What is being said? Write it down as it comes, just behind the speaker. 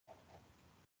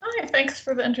thanks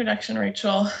for the introduction,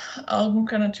 Rachel. I'm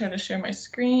going to try to share my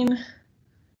screen,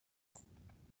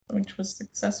 which was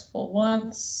successful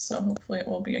once, so hopefully it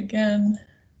will be again.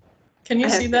 Can you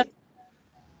see that?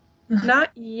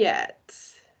 Not yet.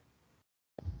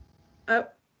 Oh,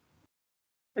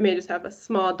 I may just have a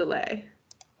small delay.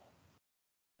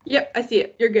 Yep, I see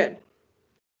it. You're good.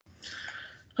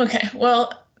 Okay,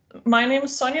 well, my name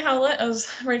is Sonia Howlett. As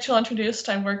Rachel introduced,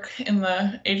 I work in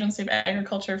the Agency of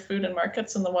Agriculture, Food and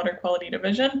Markets in the Water Quality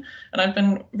Division, and I've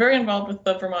been very involved with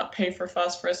the Vermont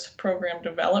Pay-for-Phosphorus Program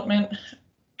development,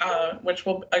 which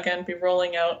will again be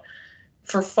rolling out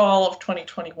for fall of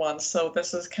 2021. So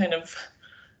this is kind of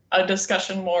a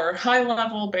discussion more high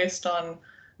level based on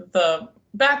the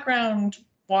background,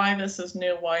 why this is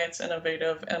new, why it's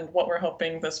innovative, and what we're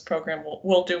hoping this program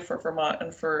will do for Vermont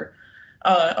and for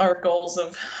our goals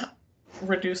of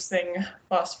reducing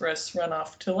phosphorus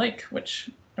runoff to lake,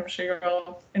 which I'm sure you're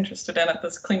all interested in at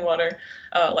this clean water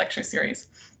lecture series.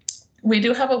 We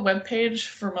do have a webpage.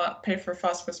 Vermont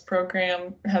Pay-for-Phosphorus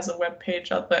Program has a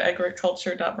webpage at the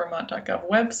agriculture.vermont.gov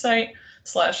website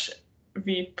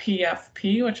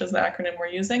 /VPFP, which is the acronym we're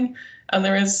using. And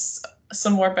there is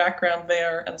some more background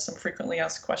there and some frequently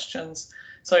asked questions.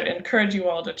 So I'd encourage you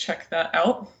all to check that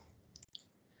out.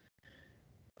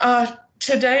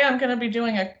 Today I'm going to be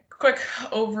doing a quick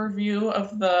overview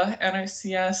of the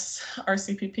NRCS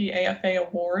RCPP AFA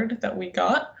award that we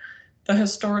got, the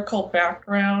historical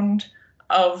background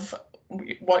of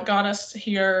what got us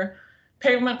here,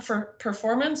 pavement for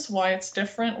performance, why it's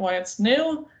different, why it's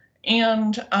new,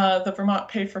 and the Vermont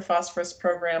Pay-for-Phosphorus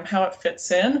Program, how it fits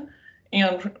in,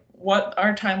 and what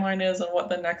our timeline is and what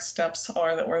the next steps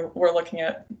are that we're looking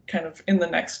at kind of in the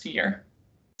next year.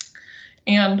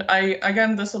 And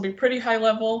again, this will be pretty high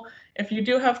level. If you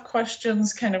do have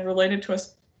questions kind of related to a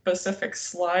specific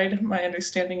slide, my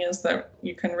understanding is that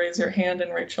you can raise your hand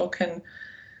and Rachel can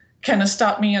kind of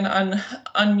stop me and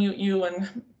unmute you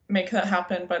and make that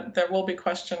happen, but there will be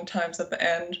question times at the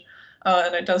end.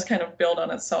 And it does kind of build on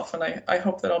itself, and I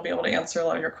hope that I'll be able to answer a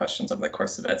lot of your questions over the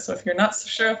course of it. So if you're not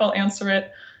sure if I'll answer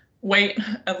it, wait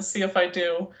and see if I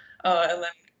do, and then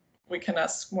we can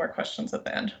ask more questions at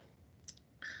the end.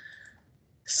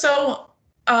 So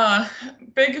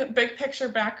big picture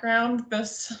background,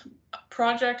 this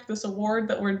project, this award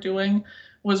that we're doing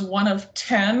was one of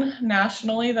 10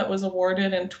 nationally that was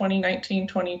awarded in 2019,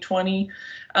 2020.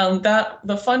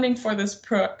 The funding for this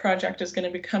project is going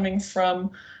to be coming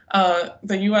from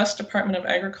the U.S. Department of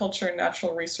Agriculture and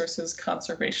Natural Resources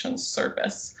Conservation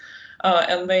Service.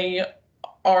 And they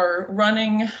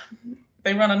run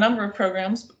a number of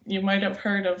programs. You might have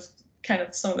heard of kind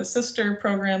of some of the sister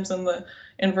programs in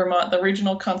Vermont, the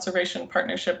Regional Conservation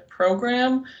Partnership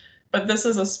Program, but this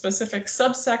is a specific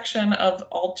subsection of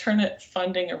alternate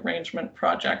funding arrangement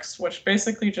projects, which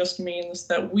basically just means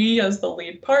that we as the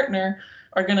lead partner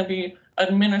are going to be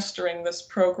administering this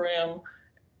program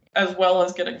as well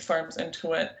as getting farms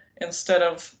into it instead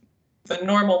of the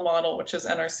normal model, which is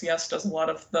NRCS does a lot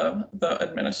of the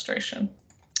administration.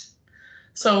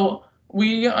 So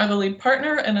we are the lead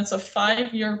partner, and it's a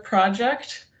 5-year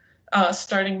project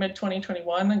starting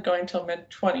mid-2021 and going till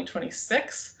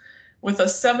mid-2026 with a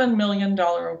 $7 million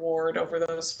award over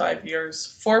those 5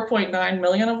 years, $4.9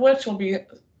 million of which will be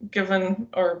given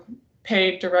or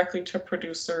paid directly to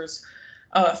producers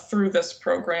through this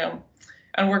program.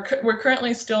 And we're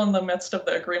currently still in the midst of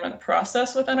the agreement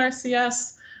process with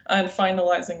NRCS and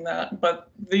finalizing that, but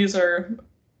these are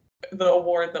the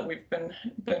award that we've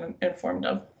been informed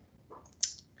of.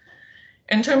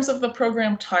 In terms of the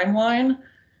program timeline,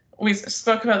 we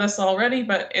spoke about this already,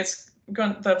 but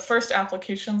the first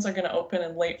applications are going to open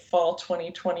in late fall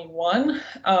 2021.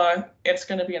 It's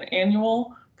going to be an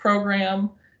annual program,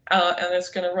 and it's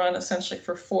going to run essentially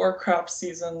for 4 crop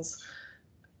seasons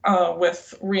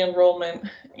with re-enrollment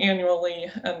annually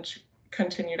and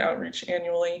continued outreach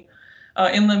annually.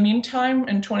 In the meantime,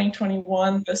 in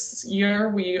 2021, this year,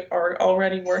 we are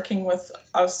already working with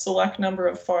a select number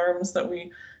of farms that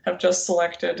we have just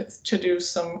selected to do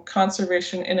some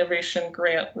conservation innovation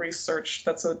grant research.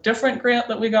 That's a different grant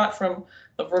that we got from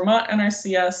the Vermont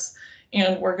NRCS,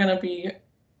 and we're going to be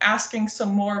asking some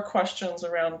more questions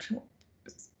around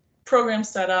program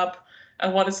setup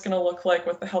and what it's going to look like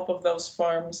with the help of those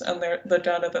farms and the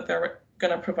data that they're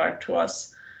going to provide to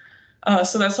us.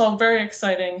 So that's all very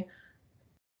exciting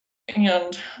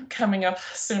and coming up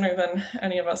sooner than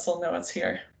any of us will know it's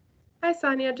here. Hi,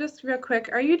 Sonia. Just real quick,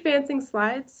 are you advancing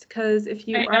slides? Because if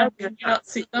you are, can you not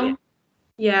see them?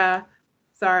 Yeah,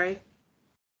 sorry.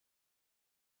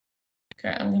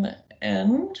 Okay, I'm going to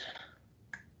end.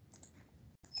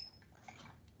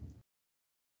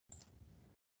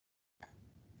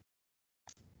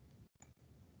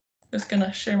 Just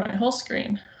gonna share my whole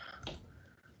screen.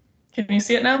 Can you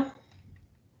see it now?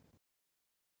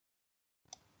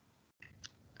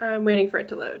 I'm waiting for it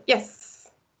to load. Yes.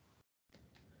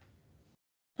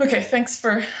 Okay, thanks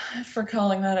for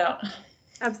calling that out.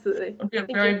 Absolutely. It would be a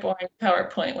Thank very you. boring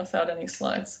PowerPoint without any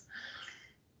slides.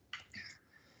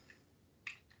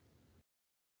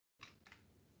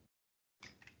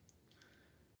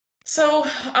 So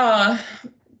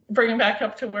bringing back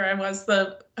up to where I was,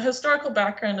 the historical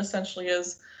background essentially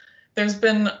is there's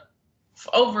been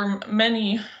over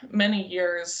many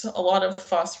years a lot of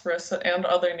phosphorus and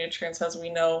other nutrients, as we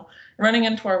know, running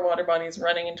into our water bodies,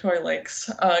 running into our lakes,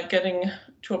 getting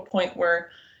to a point where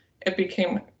it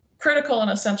became critical and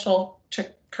essential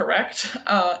to correct,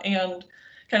 and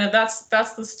kind of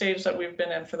that's the stage that we've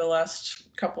been in for the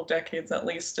last couple decades at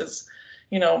least, is,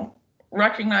 you know,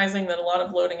 recognizing that a lot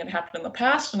of loading had happened in the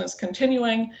past and is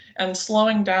continuing, and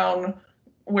slowing down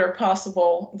where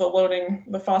possible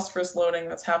the phosphorus loading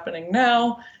that's happening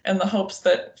now, in the hopes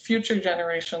that future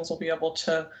generations will be able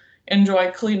to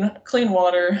enjoy clean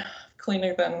water,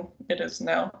 cleaner than it is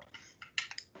now.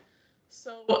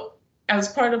 So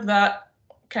as part of that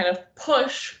kind of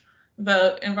push,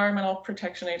 the Environmental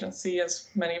Protection Agency, as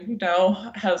many of you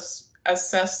know, has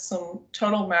assessed some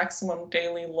total maximum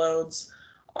daily loads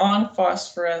on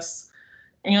phosphorus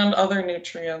and other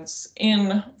nutrients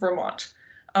in Vermont.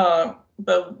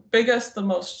 The biggest, the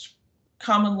most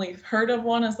commonly heard of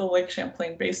one is the Lake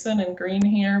Champlain Basin in green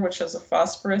here, which has a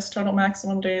phosphorus total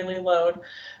maximum daily load,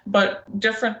 but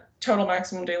different total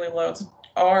maximum daily loads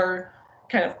are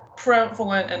kind of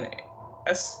prevalent and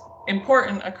as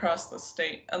important across the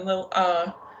state. And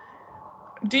the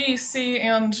DEC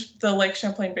and the Lake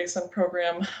Champlain Basin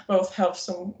program both have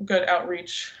some good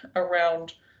outreach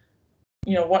around,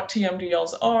 you know, what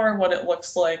TMDLs are, what it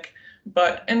looks like,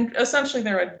 and essentially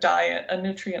they're a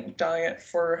nutrient diet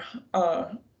for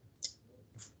the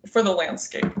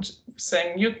landscape,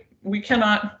 saying we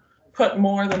cannot put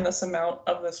more than this amount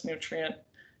of this nutrient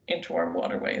into our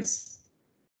waterways.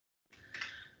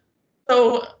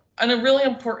 So, and a really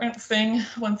important thing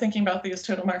when thinking about these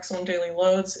total maximum daily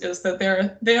loads is that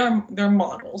they're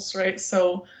models, right?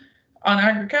 So on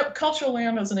agricultural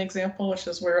land, as an example, which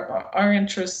is where our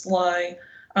interests lie,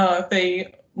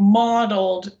 they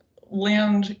modeled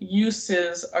land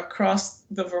uses across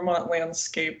the Vermont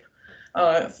landscape.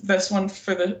 This one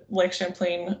for the Lake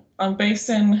Champlain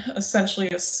Basin essentially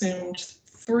assumed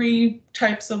 3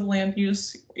 types of land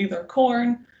use, either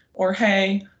corn or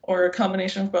hay, or a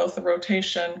combination of both, a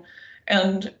rotation.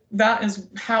 And that is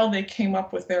how they came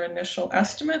up with their initial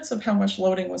estimates of how much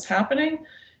loading was happening,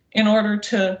 in order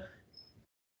to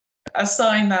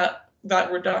assign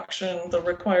that reduction, the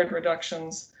required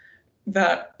reductions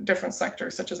that different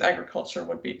sectors such as agriculture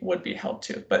would be held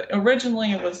to. But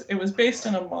originally it was based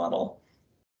in a model,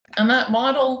 and that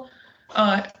model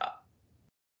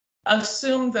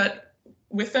assumed that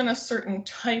within a certain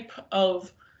type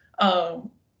of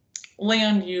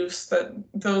land use, that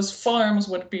those farms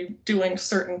would be doing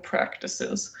certain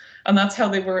practices, and that's how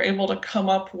they were able to come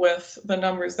up with the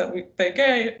numbers that they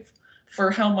gave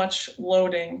for how much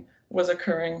loading was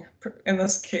occurring, in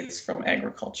this case from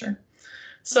agriculture.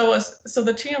 So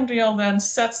the TMDL then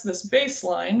sets this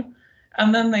baseline,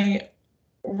 and then they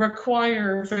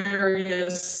require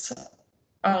various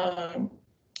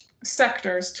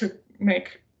sectors to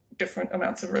make different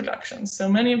amounts of reductions. So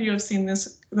many of you have seen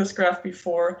this graph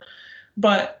before,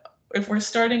 but if we're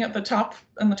starting at the top,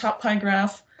 in the top pie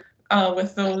graph,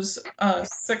 with those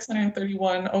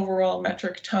 631 overall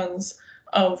metric tons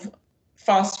of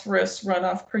phosphorus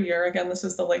runoff per year. Again, this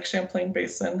is the Lake Champlain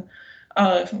Basin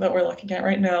that we're looking at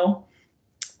right now.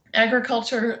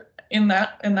 Agriculture in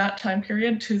that time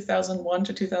period, 2001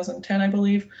 to 2010, I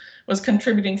believe, was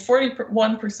contributing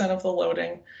 41% of the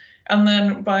loading. And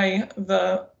then by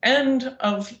the end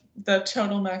of the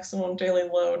total maximum daily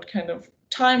load kind of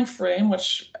time frame,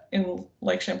 which in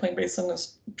Lake Champlain Basin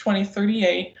is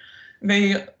 2038,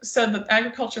 they said that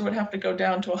agriculture would have to go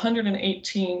down to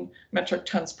 118 metric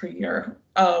tons per year,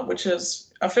 which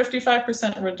is a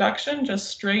 55% reduction, just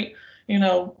straight, you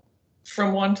know,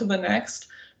 from one to the next.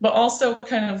 But also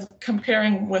kind of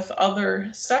comparing with other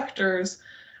sectors,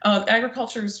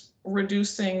 agriculture's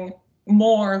reducing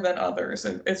more than others.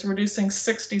 It's reducing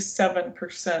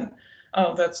 67%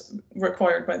 that's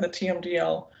required by the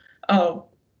TMDL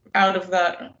out of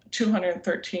that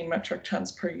 213 metric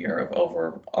tons per year of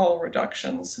overall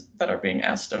reductions that are being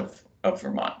asked of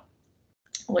Vermont,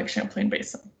 Lake Champlain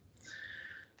Basin.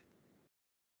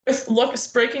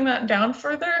 Breaking that down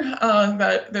further,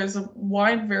 that there's a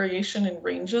wide variation in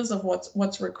ranges of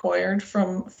what's required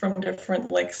from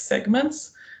different lake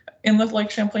segments in the Lake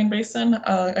Champlain Basin.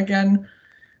 Again,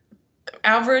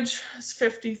 average is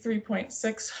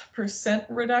 53.6%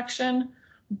 reduction,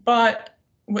 but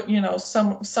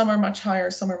some are much higher,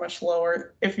 some are much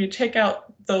lower. If you take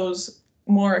out those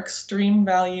more extreme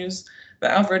values,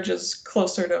 the average is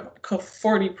closer to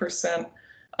 40%.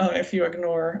 If you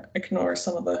ignore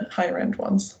some of the higher end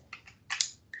ones.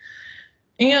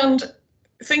 And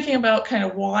thinking about kind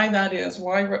of why that is,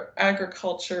 why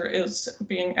agriculture is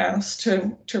being asked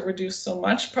to reduce so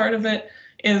much, part of it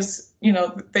is,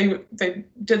 they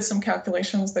did some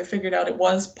calculations. They figured out it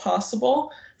was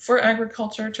possible for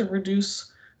agriculture to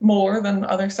reduce more than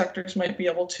other sectors might be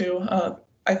able to.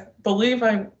 I believe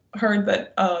I heard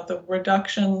that the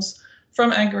reductions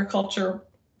from agriculture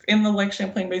in the Lake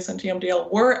Champlain Basin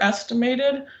TMDL were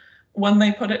estimated when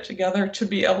they put it together to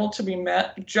be able to be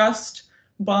met just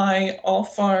by all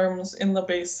farms in the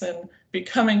basin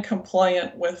becoming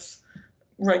compliant with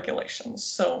regulations.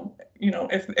 So,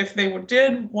 if they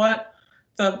did what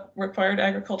the required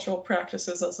agricultural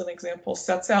practices, as an example,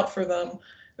 sets out for them,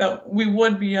 that we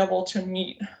would be able to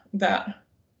meet that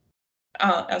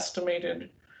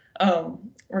estimated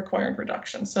required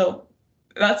reduction. So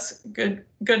that's good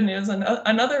news. And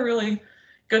another really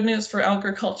good news for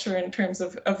agriculture in terms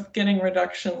of getting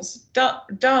reductions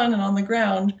done and on the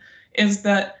ground is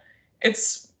that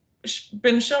it's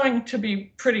been showing to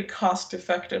be pretty cost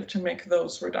effective to make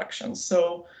those reductions.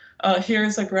 So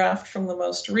here's a graph from the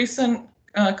most recent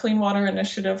Clean Water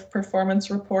Initiative performance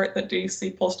report that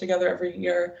DEC pulls together every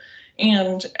year.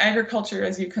 And agriculture,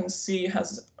 as you can see,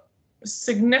 has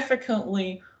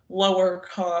significantly lower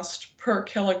cost per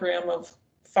kilogram of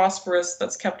phosphorus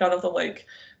that's kept out of the lake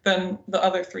than the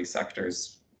other three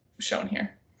sectors shown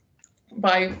here.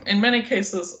 By, in many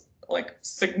cases, like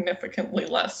significantly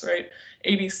less, right?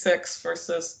 86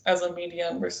 versus, as a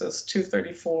median, versus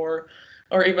 234,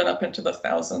 or even up into the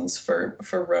thousands for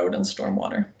road and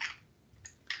stormwater.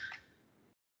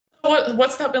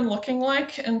 What's that been looking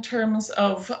like in terms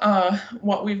of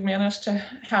what we've managed to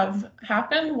have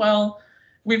happen? Well,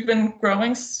 we've been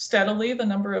growing steadily. The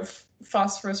number of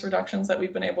phosphorus reductions that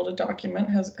we've been able to document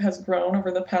has grown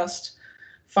over the past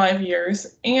 5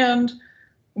 years. And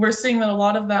we're seeing that a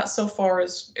lot of that so far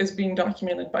is being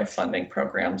documented by funding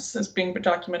programs, is being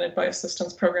documented by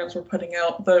assistance programs we're putting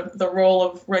out. The role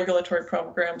of regulatory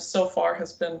programs so far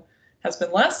has been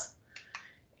less.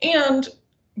 And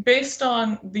based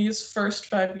on these first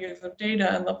 5 years of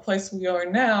data and the place we are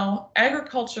now,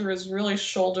 agriculture is really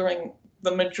shouldering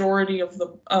the majority of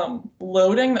the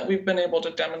loading that we've been able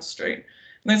to demonstrate. And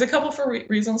there's a couple for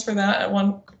reasons for that.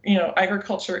 One,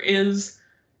 agriculture is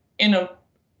in a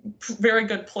very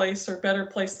good place, or better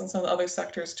place than some of the other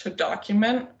sectors, to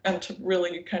document and to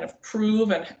really kind of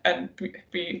prove and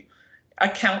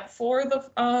account for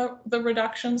the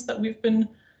reductions that we've been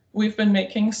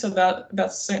making. So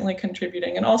that's certainly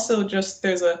contributing. And also just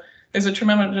there's a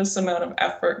tremendous amount of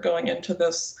effort going into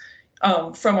this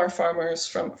from our farmers,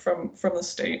 from the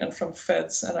state, and from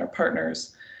feds and our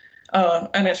partners,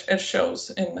 and it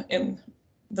shows in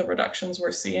the reductions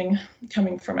we're seeing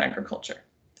coming from agriculture.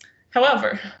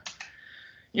 However,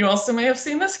 you also may have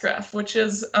seen this graph, which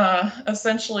is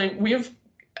essentially we've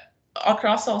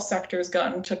across all sectors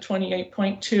gotten to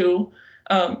 28.2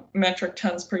 metric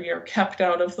tons per year kept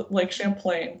out of Lake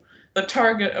Champlain. The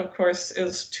target, of course,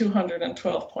 is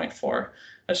 212.4,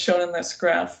 as shown in this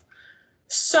graph.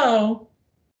 So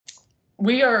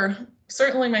we are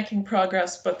certainly making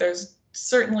progress, but there's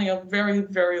certainly a very,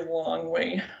 very long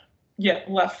way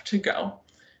yet left to go,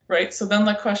 right? So then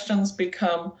the questions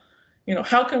become,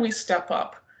 how can we step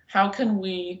up? How can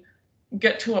we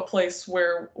get to a place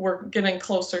where we're getting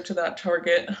closer to that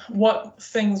target? What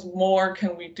things more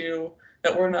can we do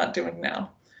that we're not doing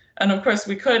now? And of course,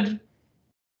 we could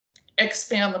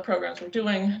expand the programs we're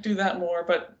doing, do that more,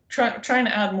 but trying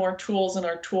to add more tools in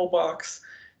our toolbox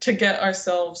to get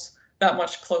ourselves that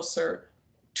much closer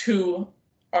to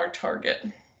our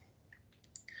target.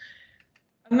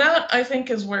 And that, I think,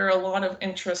 is where a lot of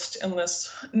interest in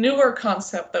this newer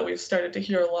concept that we've started to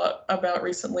hear a lot about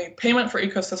recently, payment for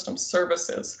ecosystem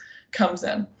services, comes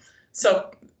in.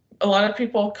 So a lot of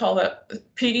people call that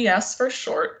PES for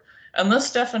short. And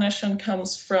this definition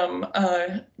comes from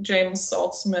James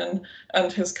Saltzman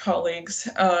and his colleagues,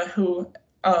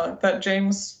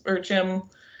 Jim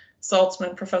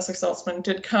Saltzman, Professor Saltzman,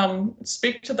 did come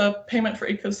speak to the Payment for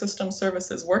Ecosystem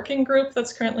Services Working Group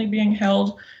that's currently being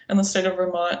held in the state of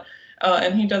Vermont.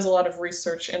 And he does a lot of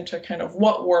research into kind of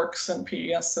what works in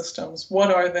PES systems,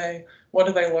 what are they, what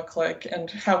do they look like, and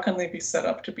how can they be set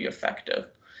up to be effective.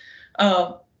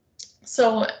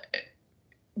 So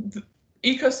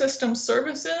ecosystem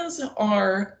services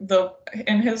are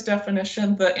in his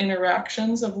definition, the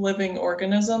interactions of living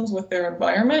organisms with their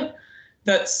environment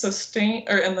that sustain,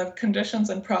 or in the conditions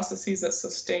and processes that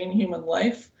sustain human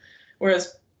life,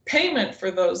 whereas payment for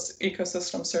those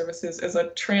ecosystem services is a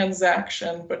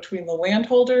transaction between the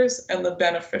landholders and the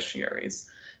beneficiaries.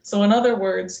 So in other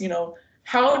words,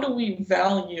 how do we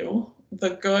value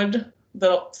the good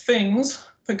things,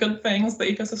 the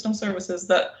ecosystem services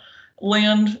that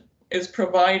land is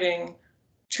providing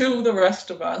to the rest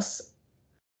of us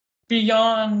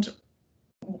beyond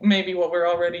maybe what we're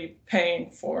already paying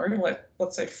for,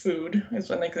 let's say food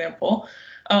is an example,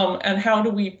 and how do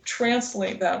we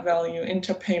translate that value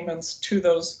into payments to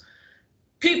those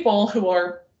people who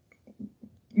are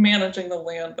managing the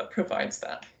land that provides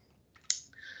that.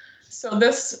 So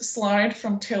this slide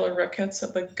from Taylor Ricketts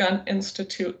at the Gunt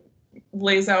Institute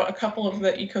lays out a couple of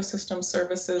the ecosystem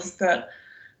services that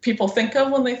people think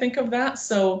of when they think of that.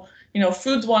 So,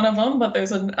 food's one of them, but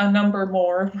there's a number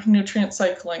more: nutrient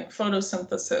cycling,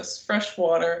 photosynthesis, fresh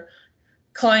water,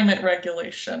 climate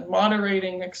regulation,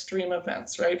 moderating extreme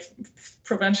events, right?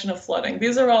 Prevention of flooding.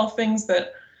 These are all things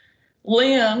that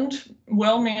land,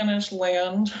 well-managed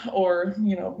land, or,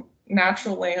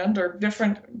 natural land, or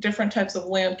different types of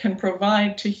land can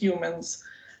provide to humans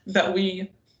that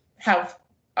we have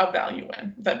a value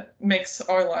in, that makes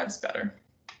our lives better.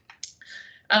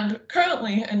 And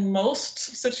currently, in most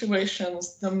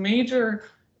situations, the major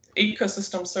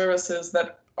ecosystem services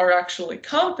that are actually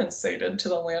compensated to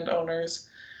the landowners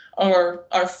are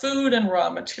food and raw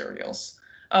materials.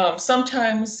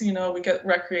 Sometimes, we get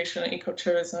recreation and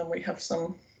ecotourism. We have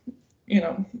some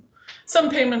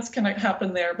payments can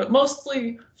happen there, but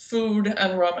mostly food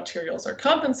and raw materials are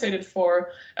compensated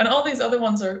for, and all these other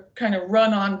ones are kind of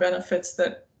run-on benefits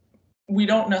that we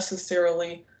don't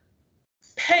necessarily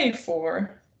pay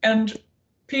for. And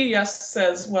PES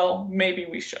says, well, maybe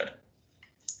we should.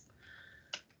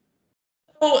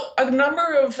 So a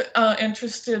number of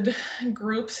interested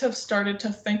groups have started to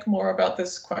think more about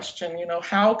this question.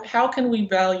 How can we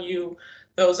value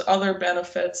those other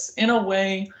benefits in a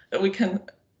way that we can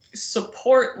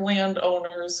support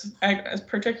landowners,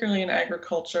 particularly in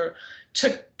agriculture,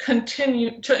 to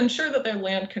ensure that their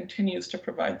land continues to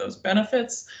provide those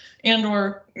benefits, and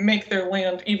or make their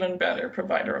land even better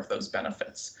provider of those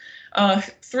benefits.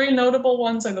 Three notable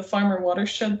ones are the farmer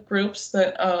watershed groups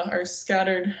that are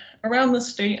scattered around the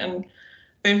state, and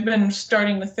they've been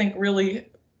starting to think really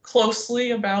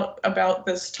closely about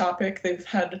this topic. They've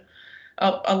had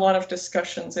a lot of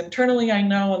discussions internally, I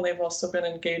know, and they've also been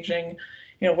engaging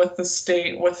with the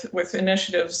state, with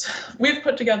initiatives we've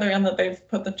put together and that they've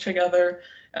put them together,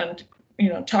 and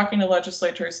talking to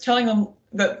legislators, telling them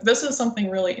that this is something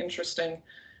really interesting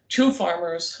to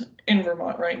farmers in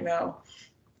Vermont right now.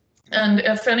 And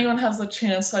if anyone has the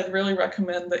chance, I'd really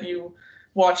recommend that you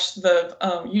watch the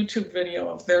YouTube video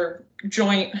of their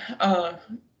joint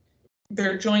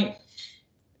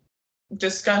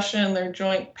discussion, their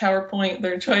joint PowerPoint,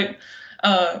 their joint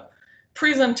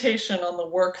presentation on the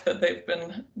work that they've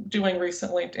been doing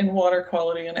recently in water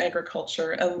quality and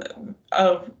agriculture. And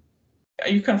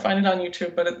you can find it on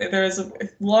YouTube, but there is a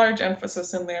large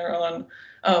emphasis in there on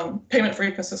payment for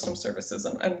ecosystem services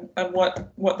and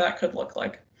what that could look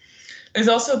like. There's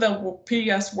also the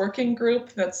PES working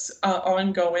group that's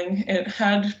ongoing. It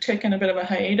had taken a bit of a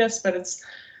hiatus, but it's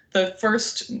the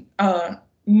first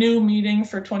new meeting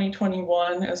for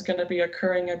 2021 is going to be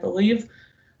occurring, I believe,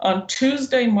 on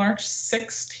Tuesday, March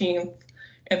 16th.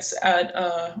 It's at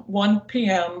 1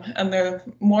 p.m. and there's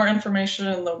more information,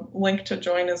 and the link to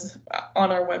join is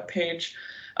on our webpage.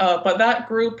 But that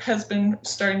group has been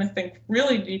starting to think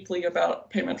really deeply about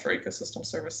payment for ecosystem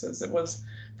services. It was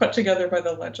put together by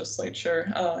the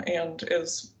legislature and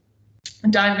is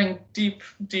diving deep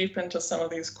into some of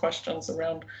these questions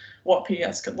around what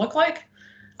PES could look like.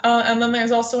 And then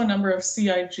there's also a number of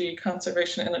CIG,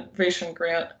 Conservation Innovation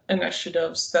Grant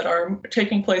initiatives that are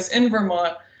taking place in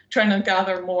Vermont, trying to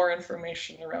gather more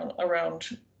information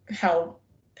around how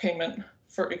payment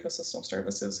for ecosystem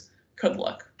services could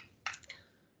look.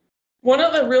 One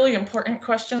of the really important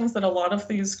questions that a lot of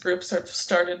these groups have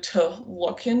started to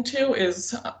look into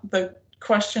is the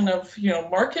question of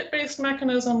market-based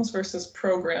mechanisms versus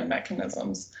program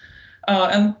mechanisms.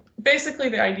 And basically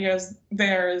the idea is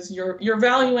you're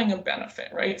valuing a benefit,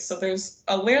 right? So there's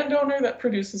a landowner that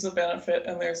produces a benefit,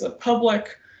 and there's a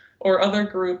public or other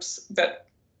groups that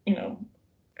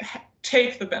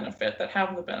take the benefit, that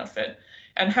have the benefit,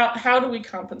 and how do we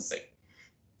compensate?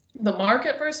 The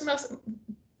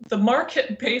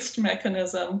market-based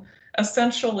mechanism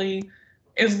essentially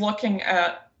is looking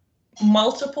at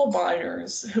multiple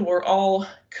buyers who are all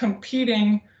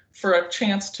competing for a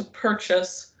chance to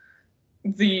purchase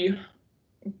the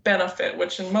benefit,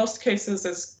 which in most cases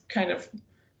is kind of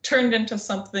turned into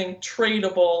something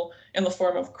tradable in the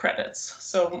form of credits.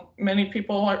 So many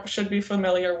people should be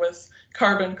familiar with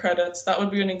carbon credits. That would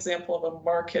be an example of a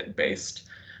market-based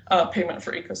payment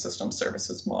for ecosystem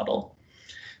services model.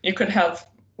 You could have,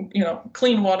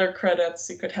 clean water credits.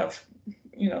 You could have,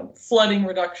 flooding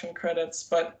reduction credits.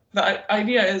 But the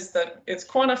idea is that it's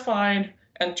quantified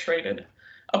and traded.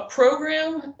 A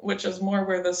program, which is more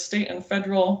where the state and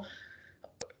federal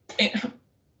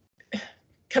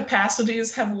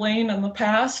capacities have lain in the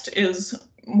past, is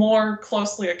more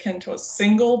closely akin to a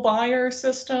single buyer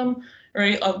system,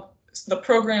 right? The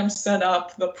program set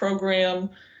up, the program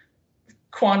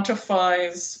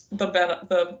quantifies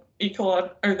the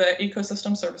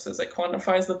ecosystem services. It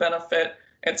quantifies the benefit.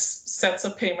 It sets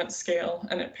a payment scale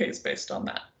and it pays based on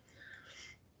that.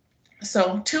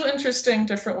 So two interesting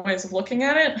different ways of looking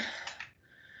at it.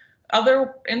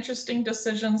 Other interesting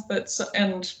decisions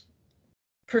and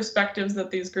perspectives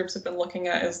that these groups have been looking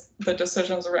at is the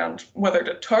decisions around whether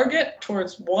to target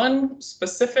towards one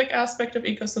specific aspect of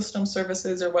ecosystem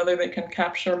services or whether they can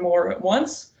capture more at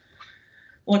once,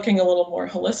 looking a little more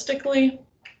holistically.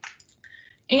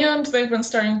 And they've been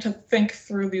starting to think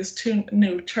through these two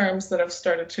new terms that have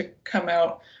started to come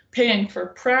out, paying for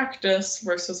practice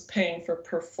versus paying for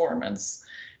performance.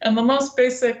 And the most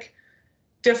basic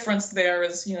difference there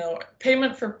is,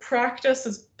 payment for practice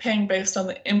is paying based on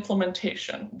the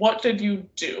implementation. What did you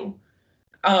do?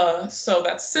 So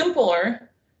that's simpler,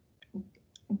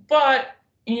 but,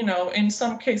 in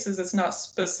some cases it's not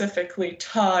specifically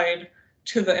tied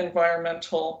to the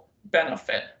environmental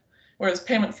benefit. Whereas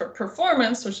payment for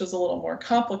performance, which is a little more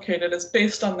complicated, is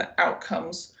based on the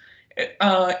outcomes.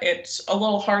 It's a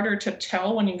little harder to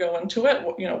tell when you go into it,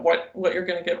 what you're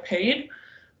going to get paid,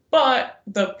 but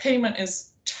the payment is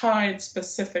tied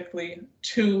specifically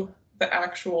to the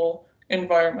actual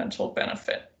environmental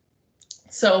benefit.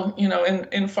 So,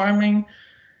 in farming,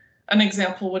 an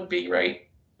example would be, right,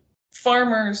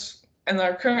 farmers in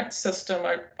our current system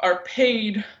are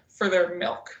paid for their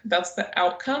milk. That's the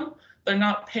outcome. They're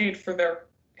not paid for their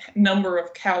number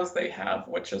of cows they have,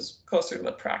 which is closer to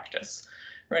the practice,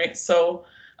 right? So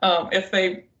if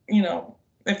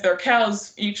their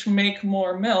cows each make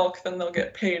more milk, then they'll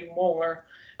get paid more.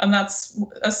 And that's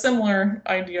a similar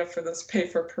idea for this pay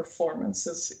for performance,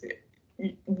 is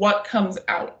what comes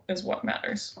out is what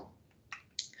matters.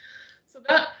 So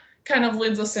that kind of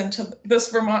leads us into this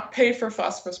Vermont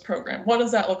Pay-for-Phosphorus program. What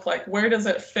does that look like? Where does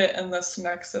it fit in this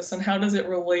nexus? And how does it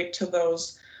relate to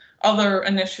those other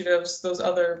initiatives, those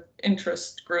other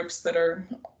interest groups that are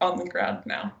on the ground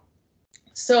now?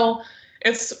 So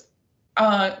this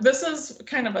is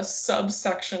kind of a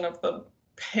subsection of the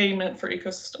payment for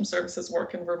ecosystem services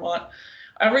work in Vermont.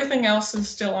 Everything else is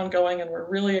still ongoing, and we're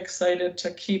really excited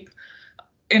to keep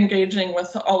engaging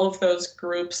with all of those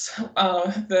groups.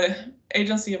 The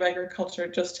Agency of Agriculture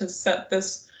just has set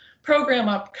this program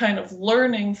up, kind of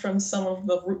learning from some of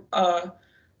the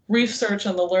research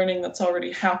and the learning that's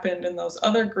already happened in those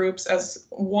other groups as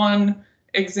one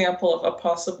example of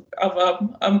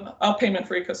a payment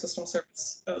for ecosystem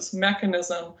services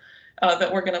mechanism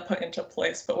that we're going to put into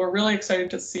place. But we're really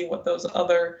excited to see what those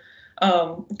other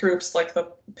groups like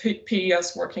the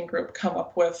PES working group come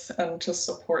up with, and to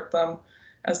support them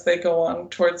as they go on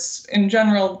towards, in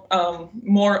general, a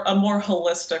more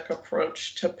holistic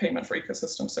approach to payment for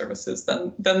ecosystem services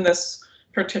than this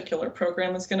particular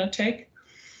program is going to take.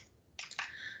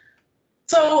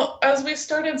 So as we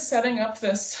started setting up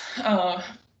this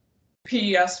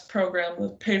PES program, the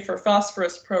Pay for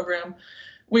Phosphorus program,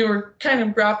 we were kind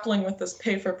of grappling with this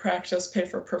pay for practice, pay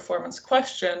for performance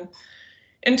question,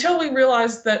 until we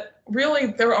realized that really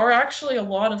there are actually a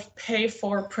lot of pay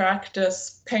for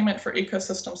practice, payment for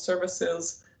ecosystem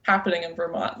services happening in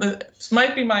Vermont. This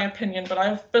might be my opinion, but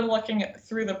I've been looking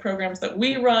through the programs that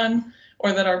we run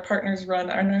or that our partners run,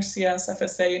 NRCS,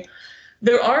 FSA.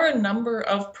 There are a number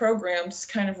of programs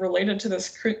kind of related to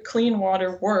this clean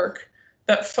water work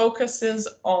that focuses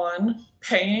on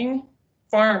paying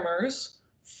farmers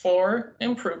for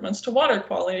improvements to water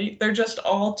quality. They're just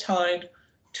all tied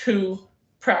to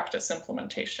practice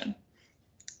implementation.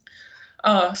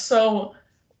 So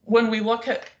when we look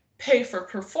at pay for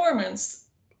performance,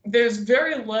 there's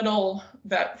very little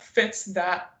that fits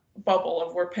that bubble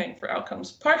of we're paying for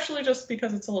outcomes, partially just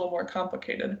because it's a little more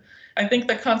complicated. I think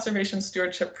the conservation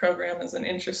stewardship program is an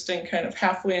interesting kind of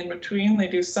halfway in between. They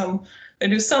do some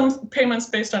payments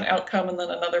based on outcome, and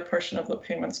then another portion of the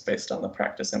payments based on the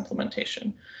practice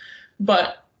implementation.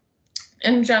 But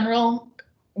in general,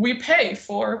 we pay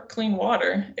for clean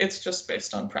water. It's just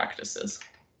based on practices.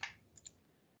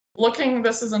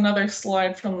 This is another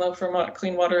slide from the Vermont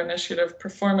Clean Water Initiative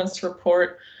performance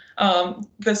report.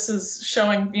 This is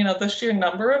showing, the sheer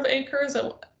number of acres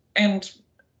and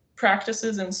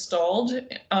practices installed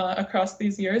across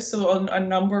these years. So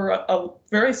a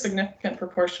very significant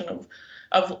proportion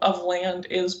of land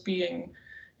is being,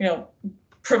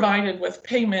 provided with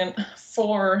payment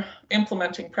for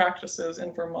implementing practices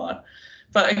in Vermont.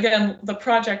 But again, the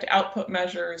project output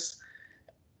measures,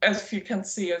 as you can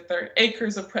see, there are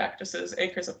acres of practices,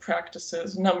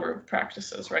 number of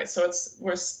practices, right? So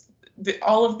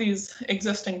all of these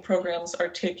existing programs are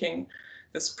taking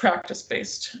this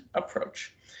practice-based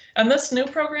approach. And this new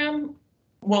program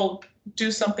will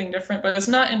do something different, but it's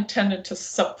not intended to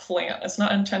supplant. It's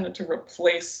not intended to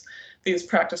replace these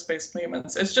practice-based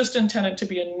payments. It's just intended to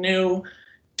be a new,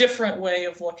 different way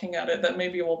of looking at it that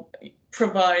maybe will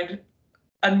provide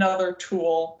another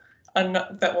tool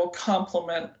that will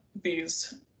complement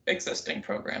these existing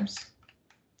programs.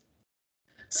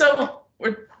 So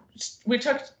we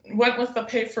went with the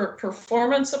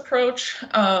pay-for-performance approach,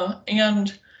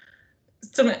 and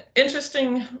some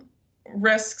interesting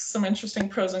risks, some interesting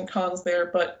pros and cons there,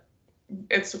 but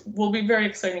will be very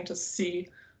exciting to see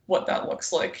what that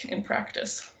looks like in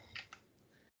practice.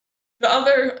 The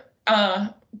other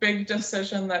big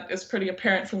decision that is pretty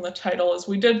apparent from the title is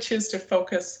we did choose to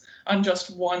focus on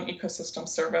just one ecosystem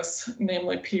service,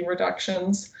 namely P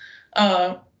reductions,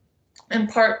 in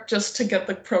part just to get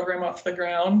the program off the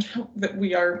ground, that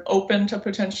we are open to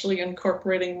potentially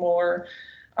incorporating more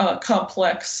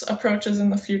complex approaches in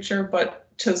the future, but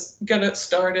to get it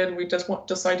started, we just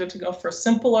decided to go for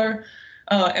simpler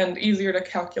and easier to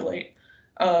calculate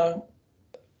than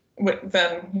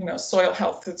soil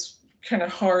health. It's kind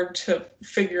of hard to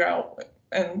figure out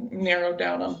and narrow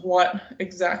down on what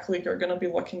exactly you're going to be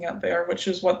looking at there, which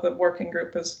is what the working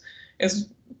group is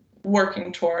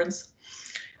working towards.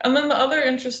 And then the other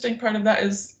interesting part of that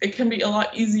is it can be a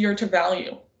lot easier to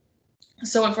value.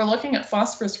 So if we're looking at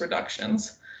phosphorus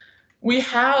reductions, we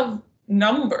have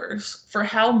numbers for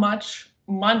how much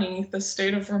money the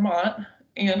state of Vermont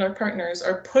and our partners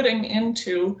are putting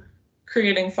into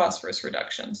creating phosphorus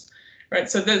reductions, right?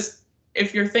 So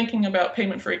if you're thinking about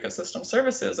payment for ecosystem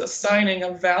services, assigning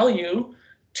a value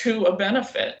to a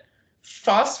benefit,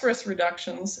 phosphorus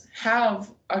reductions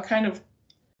have a kind of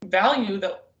value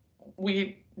that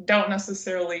we don't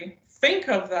necessarily think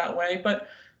of that way, but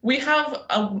we have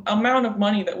an amount of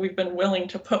money that we've been willing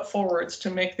to put forwards to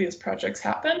make these projects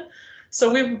happen.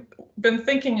 So we've been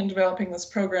thinking in developing this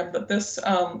program that this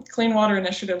Clean Water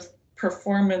Initiative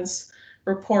performance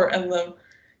report and the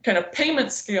kind of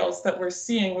payment scales that we're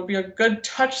seeing would be a good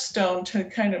touchstone to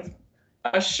kind of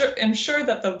ensure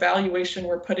that the valuation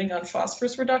we're putting on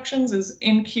phosphorus reductions is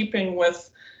in keeping with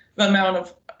the amount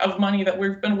of money that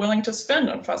we've been willing to spend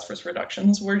on phosphorus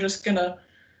reductions. We're just gonna,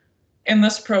 in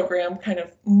this program, kind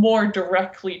of more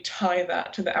directly tie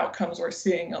that to the outcomes we're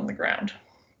seeing on the ground.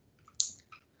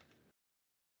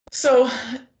 So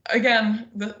again,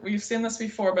 we've seen this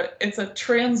before, but it's a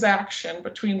transaction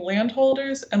between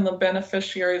landholders and the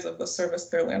beneficiaries of the service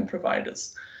their land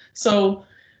provides. So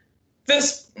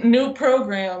this new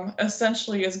program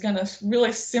essentially is going to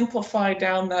really simplify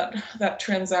down that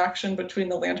transaction between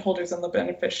the landholders and the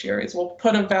beneficiaries. We'll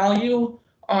put a value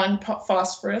on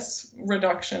phosphorus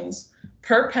reductions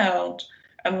per pound,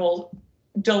 and we'll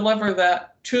deliver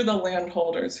that to the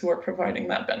landholders who are providing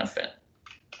that benefit.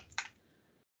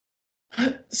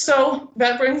 So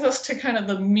that brings us to kind of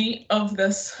the meat of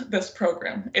this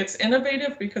program. It's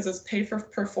innovative because it's pay for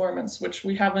performance, which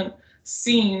we haven't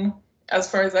seen,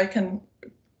 as far as I can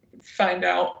find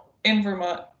out, in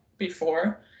Vermont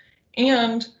before.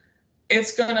 And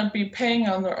it's going to be paying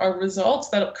on our results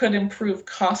that could improve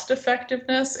cost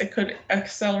effectiveness, it could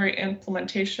accelerate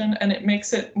implementation, and it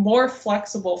makes it more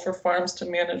flexible for farms to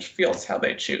manage fields how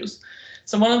they choose.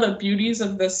 So one of the beauties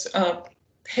of this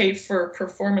pay for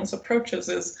performance approaches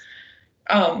is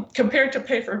compared to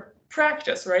pay for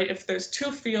practice, right? If there's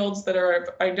two fields that are of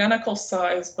identical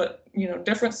size, but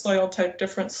different soil type,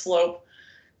 different slope,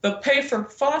 the pay for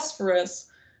phosphorus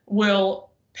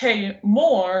will pay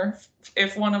more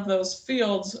if one of those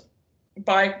fields,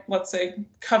 by let's say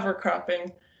cover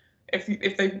cropping,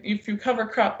 if you cover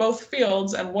crop both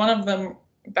fields and one of them,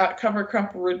 that cover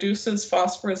crop reduces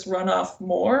phosphorus runoff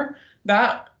more,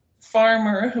 that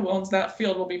farmer who owns that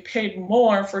field will be paid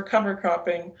more for cover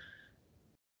cropping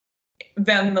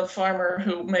than the farmer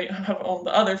who may have owned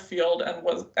the other field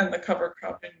and the cover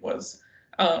cropping was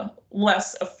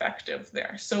less effective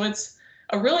there. So it's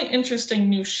a really interesting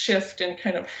new shift in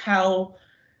kind of how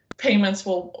payments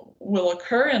will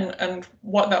occur and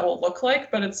what that will look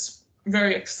like, but it's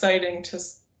very exciting to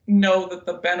know that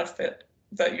the benefit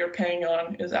that you're paying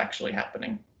on is actually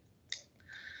happening.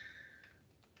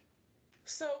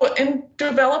 So in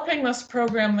developing this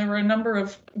program, there were a number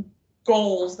of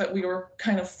goals that we were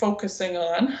kind of focusing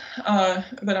on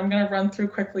that I'm going to run through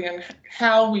quickly, and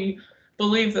how we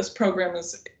believe this program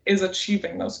is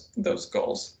achieving those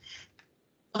goals.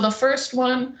 The first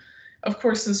one, of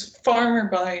course, is farmer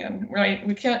buy-in, right?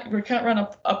 We can't run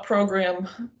a program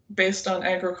based on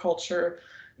agriculture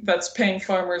that's paying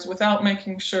farmers without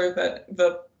making sure that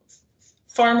the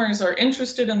farmers are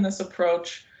interested in this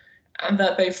approach and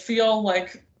that they feel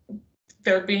like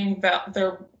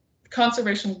their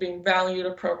conservation is being valued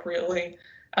appropriately,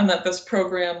 and that this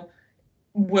program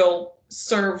will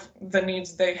serve the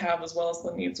needs they have as well as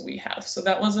the needs we have. So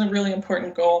that was a really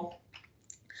important goal.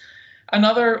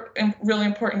 Another really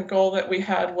important goal that we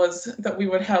had was that we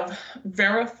would have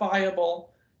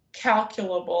verifiable,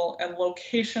 calculable, and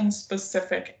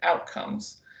location-specific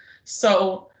outcomes.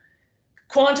 So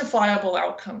quantifiable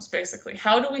outcomes, basically.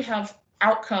 How do we have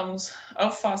outcomes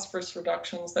of phosphorus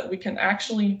reductions that we can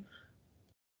actually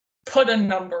put a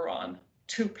number on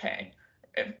to pay?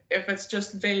 If it's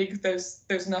just vague,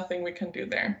 there's nothing we can do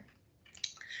there.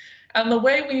 And the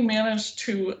way we managed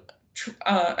to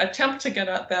attempt to get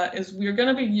at that is we're going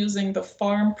to be using the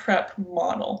farm prep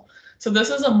model. So this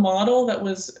is a model that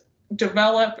was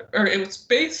developed, or it was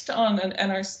based on an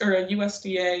NRC or a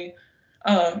USDA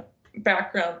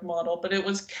background model, but it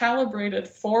was calibrated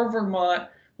for Vermont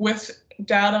with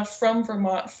data from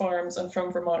Vermont farms and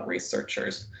from Vermont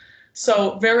researchers.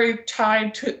 So very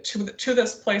tied to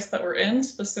this place that we're in,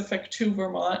 specific to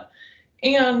Vermont.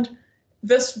 And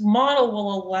this model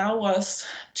will allow us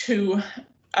to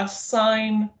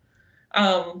assign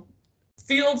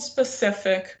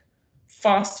field-specific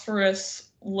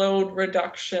phosphorus load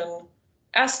reduction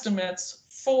estimates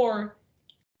for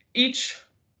each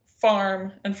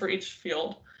farm and for each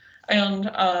field. And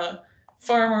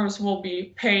farmers will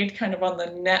be paid kind of on the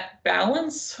net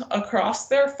balance across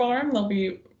their farm. They'll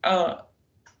be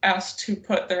asked to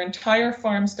put their entire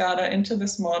farm's data into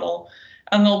this model,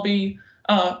 and they'll be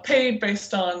paid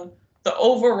based on the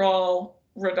overall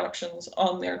reductions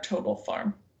on their total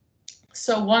farm.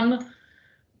 So one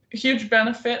huge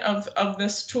benefit of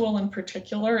this tool in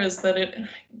particular is that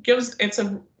it's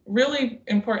a really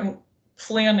important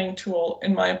planning tool,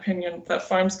 in my opinion, that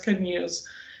farms can use,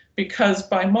 because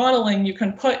by modeling you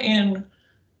can put in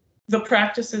the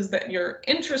practices that you're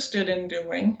interested in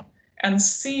doing and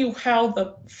see how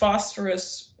the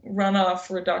phosphorus runoff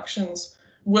reductions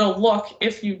will look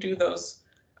if you do those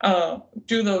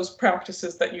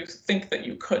practices that you think that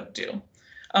you could do.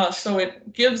 So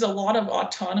it gives a lot of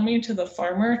autonomy to the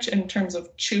farmer in terms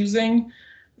of choosing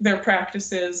their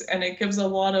practices, and it gives a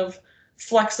lot of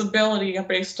flexibility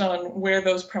based on where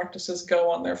those practices go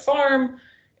on their farm.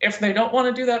 If they don't want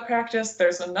to do that practice,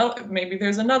 maybe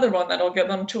there's another one that'll get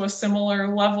them to a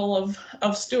similar level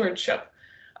of stewardship.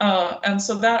 And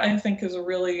so that, I think, is a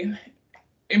really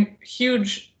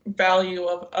huge value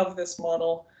of this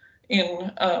model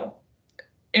in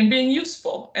being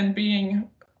useful and being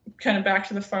kind of back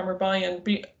to the farmer buy-in,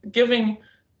 giving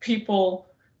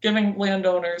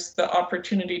landowners the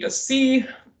opportunity to see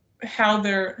how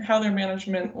their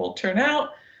management will turn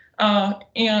out,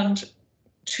 and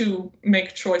to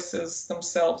make choices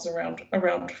themselves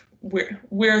around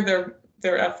where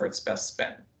their efforts best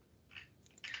spent.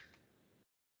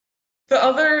 The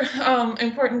other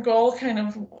important goal, kind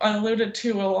of I alluded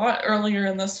to a lot earlier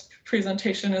in this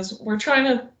presentation, is we're trying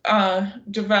to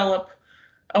develop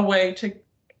a way to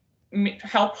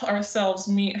help ourselves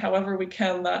meet, however we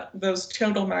can, those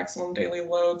total maximum daily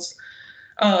loads.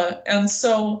 And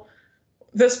so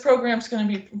this program is going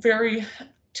to be very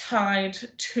tied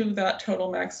to that total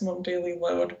maximum daily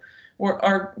load, where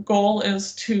our goal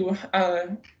is to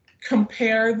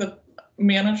compare the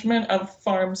management of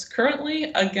farms currently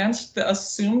against the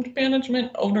assumed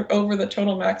management over the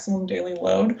total maximum daily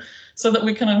load, so that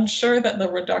we can ensure that the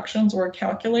reductions we're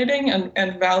calculating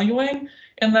and valuing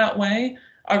in that way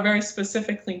are very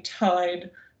specifically tied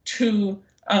to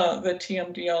the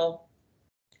TMDL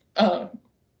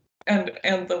and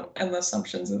the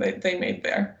assumptions that they made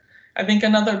there. I think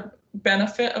another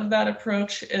benefit of that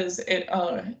approach is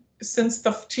since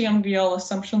the TMDL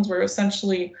assumptions were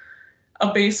essentially a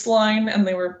baseline and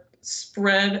they were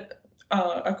spread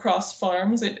across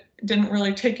farms. It didn't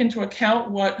really take into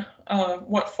account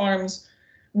what farms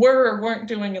were or weren't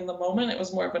doing in the moment. It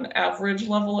was more of an average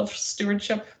level of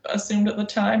stewardship assumed at the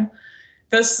time.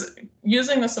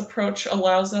 Using this approach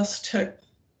allows us to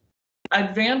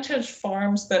advantage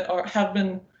farms that have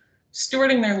been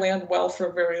stewarding their land well for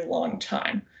a very long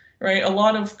time, right? A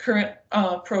lot of current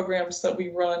programs that we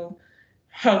run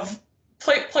have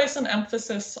place an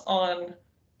emphasis on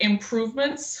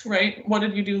improvements, right? What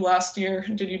did you do last year?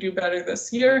 Did you do better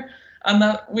this year? And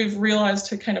that we've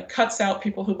realized it kind of cuts out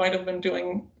people who might have been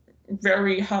doing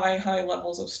very high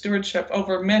levels of stewardship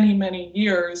over many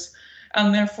years,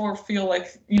 and therefore feel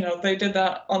like, you know, they did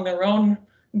that on their own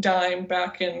dime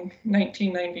back in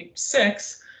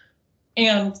 1996,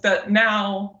 and that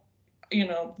now, you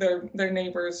know, their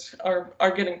neighbors are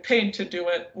getting paid to do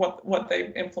it, what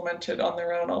they implemented on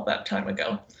their own all that time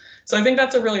ago. So I think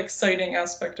that's a really exciting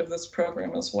aspect of this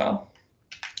program as well.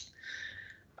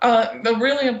 The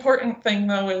really important thing,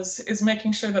 though, is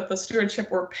making sure that the stewardship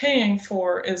we're paying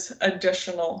for is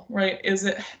additional, right?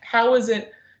 How is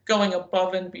it going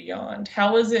above and beyond?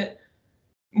 How is it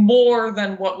more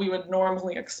than what we would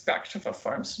normally expect of a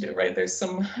farms to do, right? The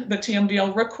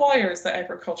TMDL requires that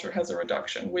agriculture has a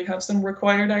reduction. We have some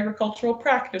required agricultural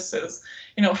practices.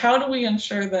 You know, how do we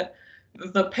ensure that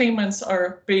the payments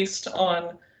are based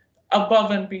on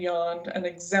above and beyond an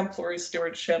exemplary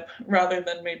stewardship rather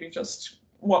than maybe just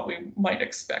what we might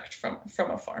expect from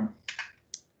a farm?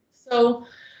 So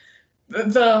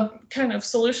the kind of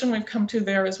solution we've come to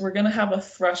there is we're going to have a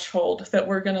threshold that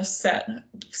we're going to set,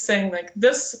 saying like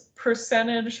this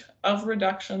percentage of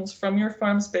reductions from your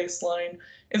farm's baseline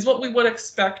is what we would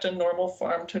expect a normal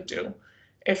farm to do.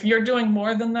 If you're doing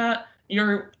more than that,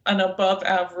 you're an above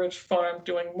average farm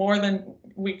doing more than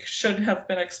we should have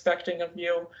been expecting of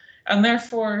you, and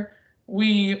therefore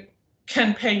we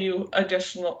can pay you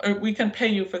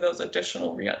for those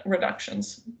additional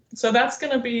reductions. So that's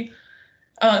going to be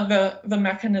the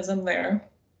mechanism there.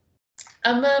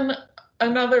 And then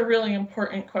another really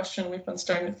important question we've been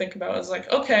starting to think about is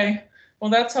like, okay,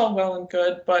 well, that's all well and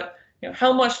good, but you know,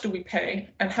 how much do we pay,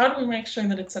 and how do we make sure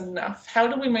that it's enough? How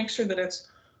do we make sure that it's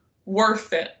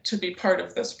worth it to be part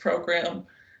of this program?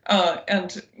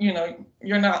 And you know,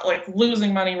 you're not like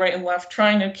losing money right and left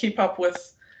trying to keep up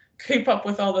with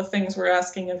all the things we're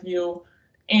asking of you,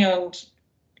 and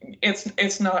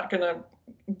it's not gonna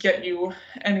get you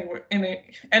anywhere in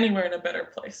a better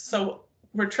place. So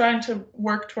we're trying to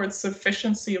work towards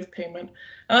sufficiency of payment,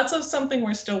 and that's something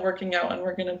we're still working out, and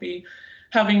we're going to be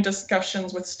having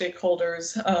discussions with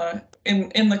stakeholders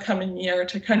in the coming year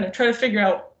to kind of try to figure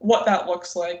out what that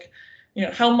looks like. You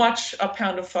know, how much a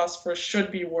pound of phosphorus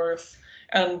should be worth,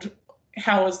 and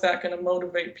how is that going to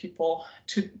motivate people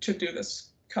to do this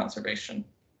conservation.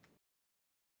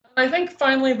 And I think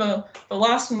finally the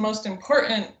last and most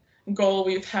important goal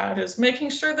we've had is making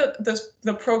sure that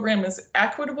the program is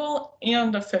equitable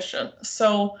and efficient.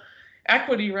 So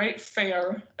equity, right?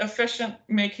 Fair, efficient,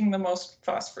 making the most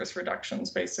phosphorus reductions,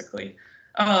 basically.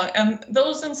 And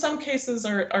those in some cases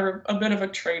are a bit of a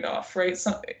trade-off, right?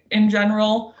 So in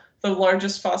general, the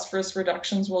largest phosphorus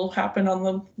reductions will happen on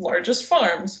the largest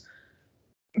farms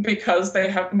because they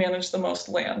have managed the most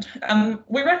land. And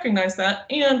we recognize that,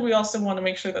 and we also want to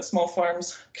make sure that small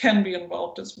farms can be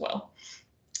involved as well.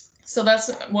 So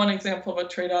that's one example of a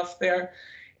trade-off there.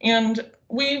 And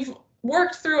we've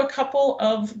worked through a couple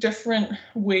of different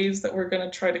ways that we're going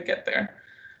to try to get there.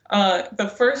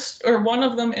 One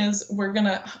of them is we're going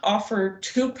to offer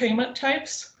 2 payment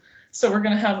types. So we're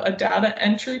going to have a data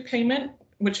entry payment,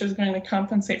 which is going to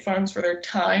compensate farms for their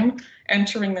time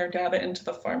entering their data into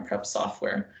the farm prep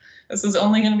software. This is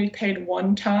only going to be paid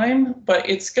one time, but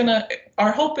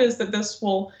our hope is that this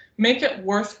will make it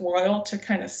worthwhile to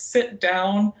kind of sit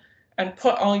down and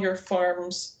put all your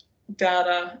farm's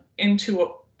data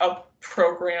into a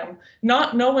program,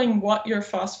 not knowing what your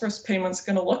phosphorus payment's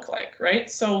going to look like,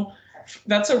 right? So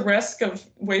that's a risk of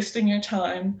wasting your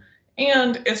time,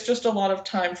 and it's just a lot of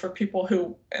time for people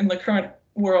who, in the current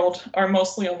world, are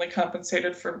mostly only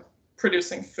compensated for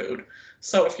producing food.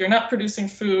 So if you're not producing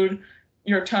food,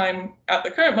 your time at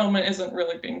the current moment isn't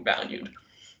really being valued.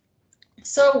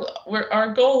 So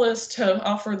our goal is to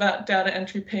offer that data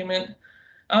entry payment,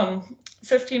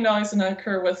 $15 an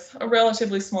acre with a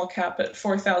relatively small cap at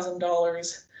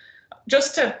 $4,000,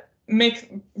 just to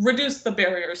reduce the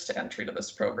barriers to entry to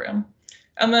this program.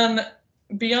 And then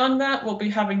beyond that, we'll be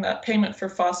having that payment for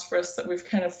phosphorus that we've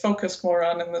kind of focused more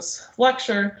on in this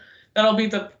lecture. That'll be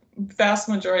the vast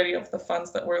majority of the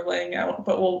funds that we're laying out,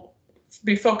 but we'll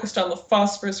be focused on the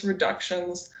phosphorus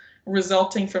reductions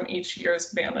resulting from each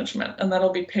year's management. And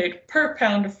that'll be paid per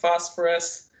pound of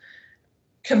phosphorus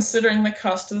considering the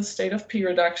cost of the state of P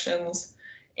reductions,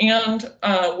 and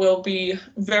the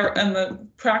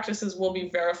practices will be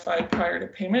verified prior to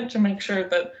payment to make sure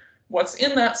that what's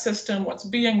in that system, what's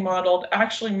being modeled,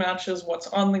 actually matches what's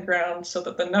on the ground, so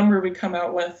that the number we come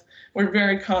out with, we're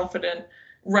very confident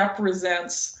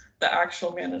represents the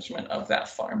actual management of that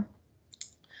farm.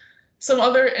 Some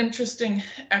other interesting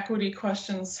equity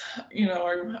questions,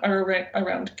 are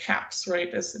around caps,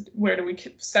 right? Where do we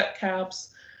set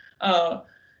caps?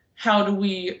 How do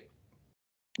we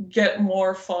get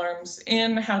more farms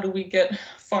in? How do we get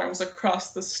farms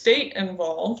across the state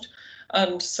involved?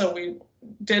 And so we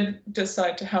did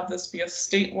decide to have this be a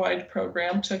statewide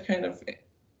program to kind of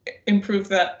improve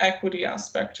that equity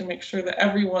aspect, to make sure that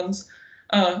everyone's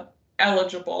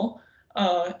eligible.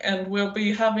 And we'll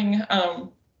be having,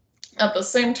 at the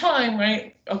same time,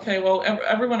 right? Okay, well,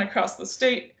 everyone across the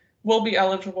state will be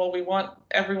eligible. We want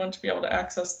everyone to be able to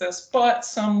access this, but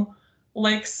some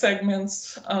lake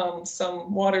segments,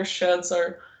 some watersheds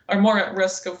are more at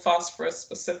risk of phosphorus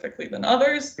specifically than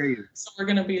others. So we're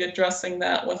going to be addressing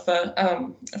that with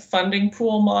a funding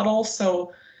pool model.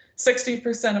 So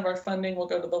 60% of our funding will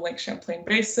go to the Lake Champlain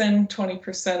Basin,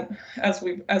 20% as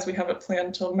we have it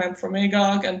planned to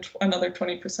Memphremagog, and another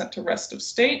 20% to rest of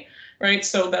state, right?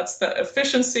 So that's the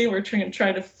efficiency. We're trying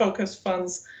to focus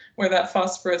funds where that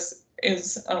phosphorus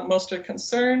is most of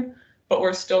concern, but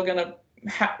we're still going to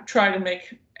try to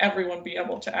make everyone be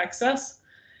able to access.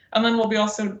 And then we'll be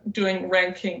also doing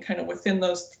ranking kind of within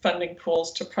those funding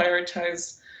pools to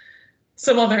prioritize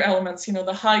some other elements.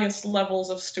 The highest levels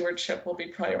of stewardship will be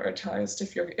prioritized.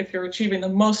 If you're achieving the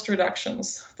most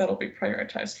reductions, that'll be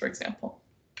prioritized, for example.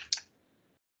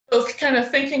 So kind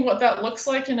of thinking what that looks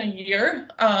like in a year.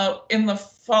 In the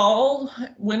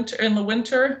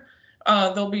winter,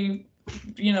 they'll be,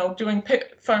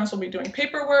 farms will be doing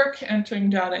paperwork, entering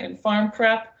data in farm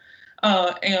prep,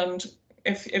 and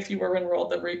if you were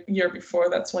enrolled the year before,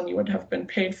 that's when you would have been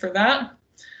paid for that.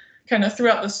 Kind of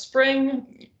throughout the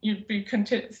spring,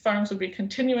 farms would be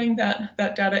continuing that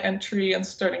data entry and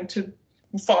starting to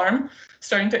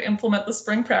implement the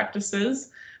spring practices.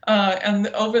 And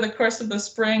over the course of the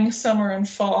spring, summer, and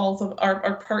fall,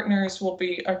 our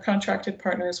contracted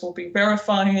partners will be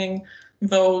verifying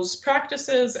those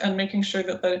practices and making sure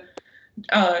that the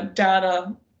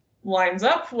data lines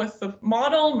up with the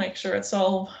model, make sure it's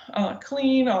all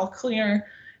clean, all clear.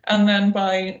 And then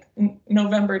by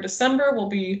November, December, we'll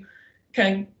be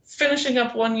kind of finishing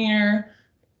up 1 year,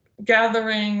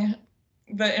 gathering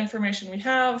the information we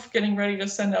have, getting ready to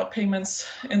send out payments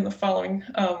in the following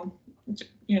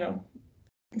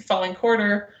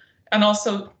quarter, and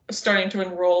also starting to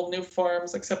enroll new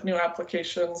farms, accept new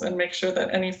applications, and make sure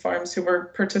that any farms who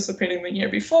were participating the year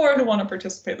before who want to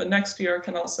participate the next year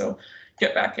can also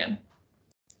get back in.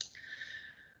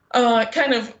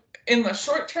 Kind of in the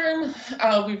short term,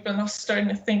 we've been starting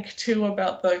to think too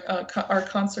about our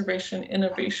Conservation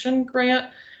Innovation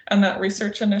Grant and that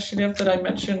research initiative that I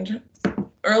mentioned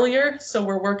earlier. So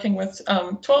we're working with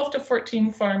 12 to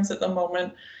 14 farms at the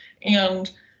moment, and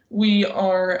we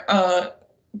are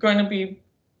going to be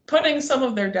putting some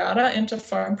of their data into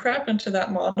farm prep, into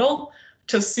that model,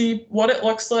 to see what it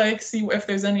looks like, see if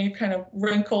there's any kind of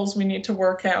wrinkles we need to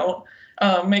work out.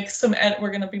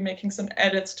 We're going to be making some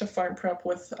edits to farm prep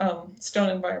with Stone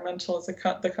Environmental as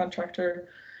the contractor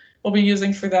we'll be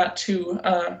using for that, to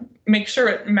make sure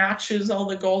it matches all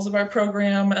the goals of our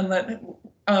program, and that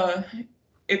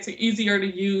it's easier to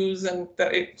use, and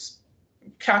that it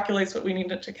calculates what we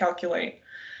need it to calculate.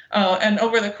 And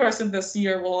over the course of this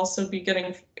year, we'll also be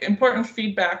getting important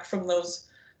feedback from those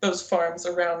farms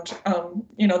around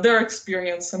their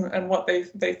experience and what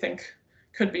they think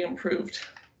could be improved.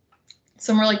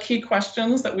 Some really key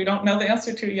questions that we don't know the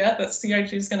answer to yet that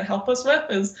CIG is going to help us with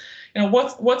is,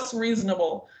 what's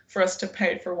reasonable for us to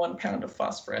pay for 1 pound of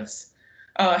phosphorus?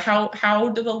 How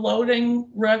do the loading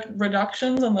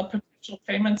reductions and the potential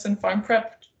payments in farm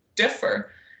prep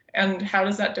differ? And how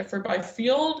does that differ by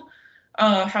field?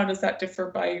 How does that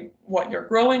differ by what you're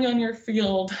growing on your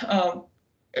field?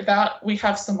 That we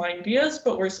have some ideas,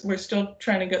 but we're still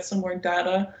trying to get some more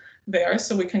data there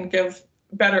so we can give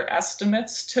better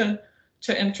estimates to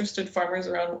interested farmers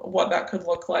around what that could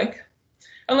look like.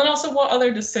 And then also, what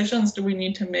other decisions do we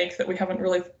need to make that we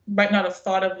might not have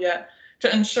thought of yet,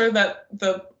 to ensure that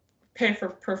the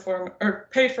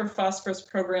Pay-for-Phosphorus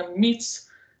program meets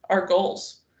our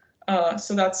goals?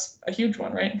 So that's a huge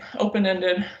one, right?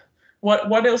 Open-ended.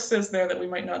 What else is there that we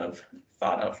might not have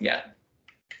thought of yet?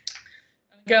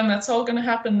 Again, that's all going to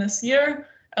happen this year,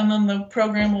 and then the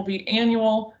program will be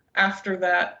annual after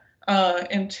that,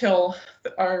 until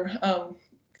our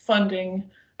funding,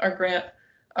 our grant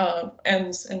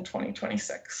ends in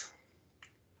 2026.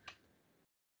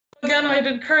 Again, I'd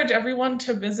encourage everyone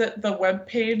to visit the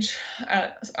webpage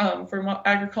at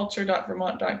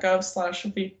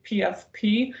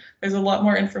agriculture.vermont.gov/VPFP. There's a lot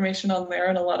more information on there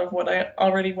and a lot of what I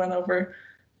already went over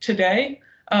today.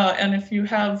 And if you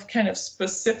have kind of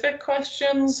specific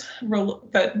questions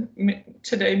that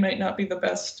today might not be the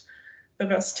best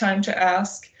time to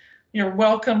ask, you're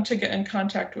welcome to get in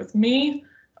contact with me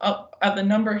at the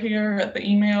number here, at the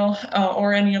email,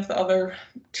 or any of the other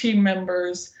team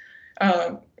members.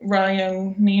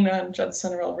 Ryan, Nina, and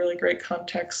Judson are all really great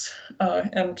contacts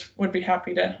and would be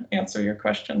happy to answer your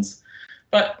questions.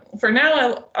 But for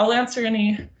now, I'll answer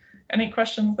any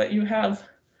questions that you have.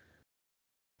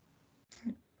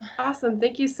 Awesome.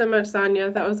 Thank you so much, Sonia.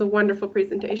 That was a wonderful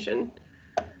presentation.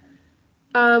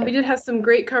 We did have some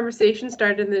great conversation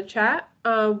started in the chat.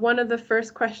 One of the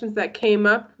first questions that came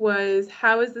up was,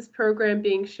 how is this program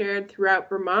being shared throughout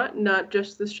Vermont, not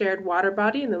just the shared water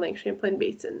body in the Lake Champlain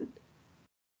Basin?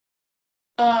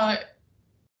 That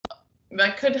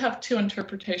could have two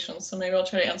interpretations, so maybe I'll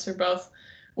try to answer both.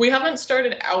 We haven't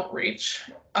started outreach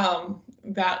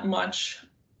that much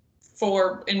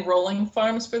for enrolling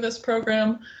farms for this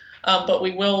program, but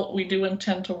we do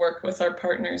intend to work with our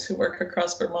partners who work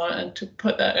across Vermont and to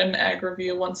put that in ag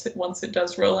review once it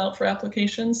does roll out for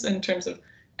applications in terms of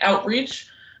outreach.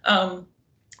 And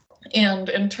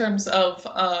in terms of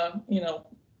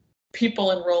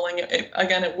people enrolling,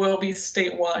 again, it will be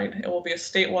statewide. It will be a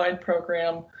statewide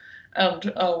program,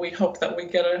 and we hope that we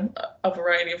get a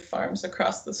variety of farms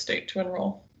across the state to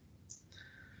enroll.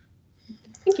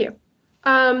 Thank you.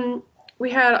 We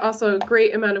had also a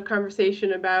great amount of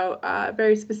conversation about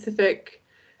very specific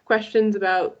questions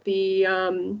about the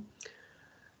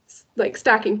like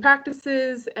stacking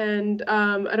practices, and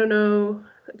I don't know,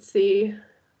 let's see, I'm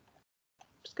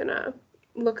just gonna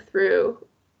look through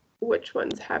which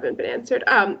ones haven't been answered.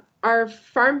 Are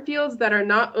farm fields that are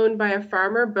not owned by a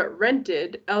farmer but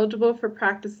rented eligible for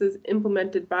practices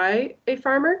implemented by a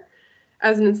farmer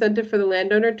as an incentive for the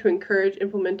landowner to encourage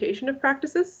implementation of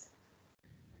practices?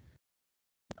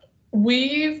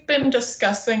 We've been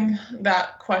discussing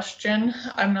that question.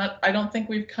 I don't think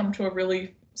we've come to a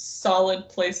really solid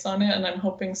place on it, and I'm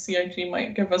hoping CIG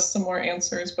might give us some more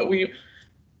answers. But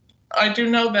I do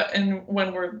know that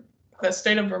the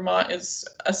state of Vermont is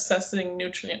assessing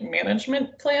nutrient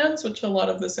management plans, which a lot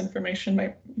of this information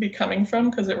might be coming from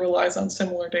because it relies on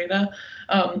similar data.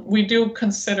 We do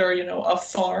consider, a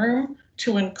farm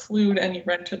to include any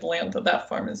rented land that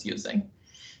farm is using.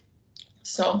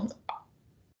 So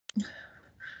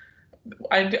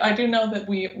I do know that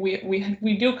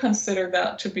we do consider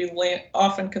that to be land,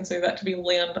 often consider that to be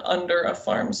land under a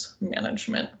farm's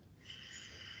management.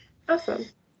 Awesome.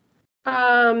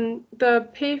 The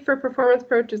pay-for-performance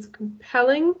approach is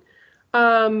compelling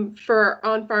for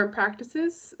on-farm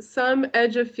practices. Some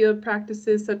edge-of-field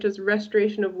practices, such as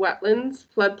restoration of wetlands,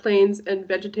 floodplains, and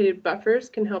vegetated buffers,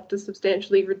 can help to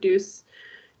substantially reduce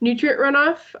nutrient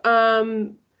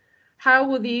runoff. How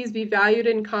will these be valued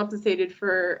and compensated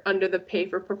for under the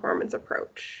pay-for-performance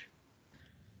approach?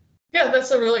 Yeah,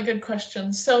 that's a really good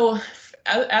question. So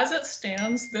as it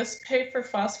stands, this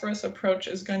pay-for-phosphorus approach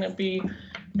is going to be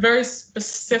very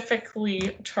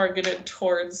specifically targeted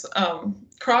towards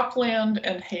cropland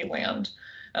and hayland.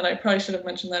 And I probably should have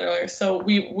mentioned that earlier. So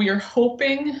we are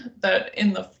hoping that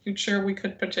in the future we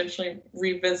could potentially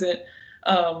revisit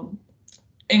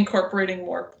incorporating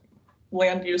more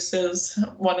land uses.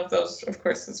 One of those, of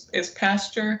course, is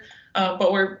pasture,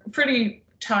 but we're pretty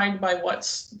tied by what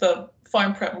the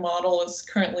farm prep model is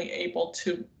currently able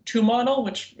to model,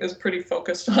 which is pretty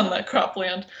focused on that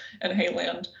cropland and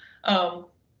hayland.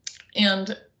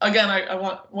 And again, I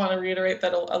want to reiterate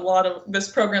that a lot of this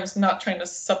program is not trying to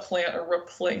supplant or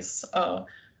replace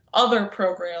other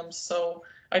programs. So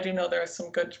I do know there are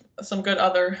some good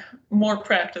other more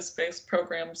practice-based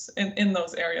programs in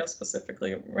those areas,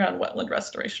 specifically around wetland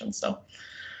restoration. So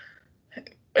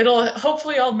it'll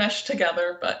hopefully all mesh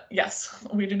together. But yes,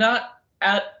 we do not,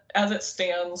 as it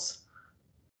stands,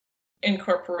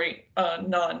 incorporate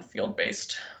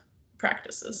non-field-based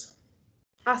practices.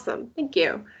 Awesome, thank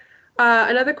you.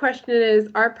 Another question is,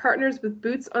 are partners with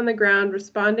boots on the ground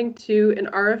responding to an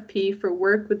RFP for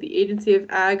work with the Agency of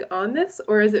Ag on this,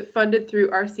 or is it funded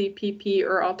through RCPP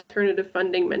or alternative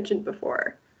funding mentioned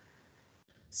before?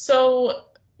 So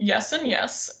yes and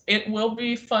yes, it will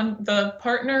be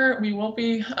we will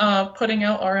be putting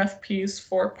out RFPs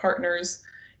for partners,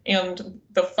 and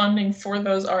the funding for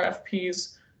those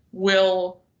RFPs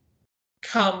will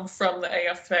come from the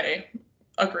AFA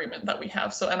agreement that we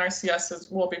have. So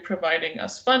NRCS will be providing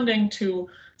us funding to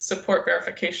support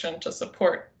verification, to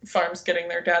support farms getting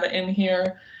their data in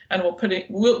here, and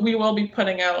we will be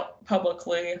putting out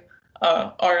publicly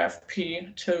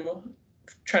RFP to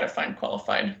try to find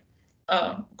qualified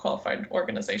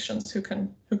organizations who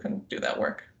can do that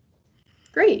work.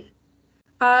 Great.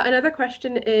 Another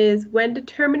question is, when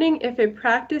determining if a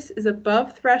practice is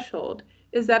above threshold,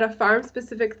 is that a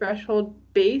farm-specific threshold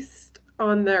based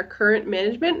on their current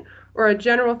management or a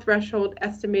general threshold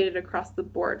estimated across the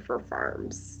board for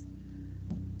farms?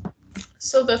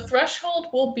 So the threshold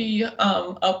will be,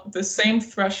 the same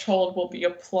threshold will be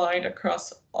applied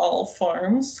across all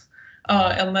farms.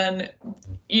 And then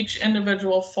each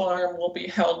individual farm will be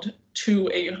held to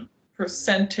a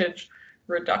percentage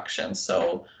reduction.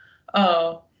 So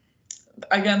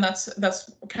again,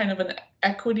 that's kind of an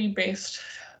equity-based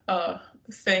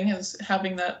thing, is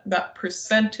having that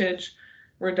percentage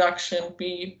reduction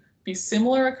be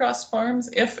similar across farms.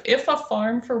 If a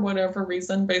farm, for whatever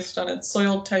reason, based on its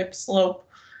soil type, slope,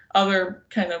 other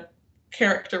kind of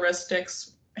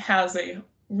characteristics, has a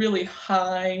really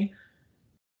high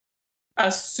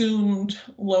assumed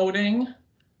loading,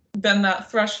 then that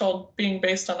threshold being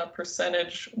based on a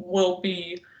percentage will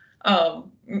be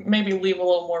maybe leave a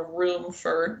little more room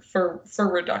for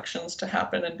reductions to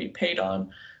happen and be paid on,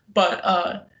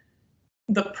 but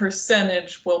the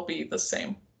percentage will be the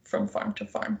same from farm to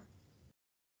farm.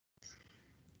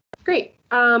 Great.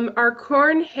 Are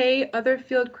corn, hay, other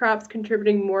field crops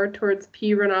contributing more towards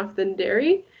pea runoff than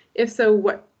dairy? If so,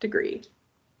 what degree?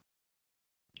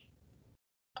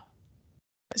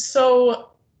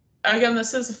 So again,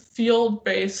 this is a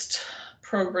field-based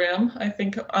program. I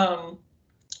think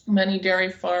many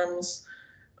dairy farms,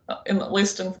 at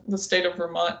least in the state of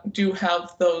Vermont, do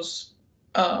have those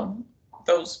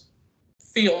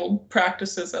field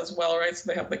practices as well, right? So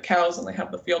they have the cows and they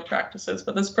have the field practices,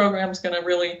 but this program is going to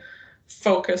really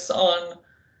focus on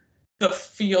the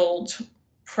field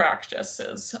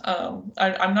practices.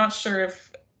 I'm not sure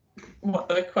if what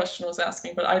the question was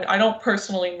asking, but I don't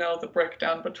personally know the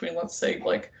breakdown between, let's say,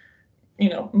 like,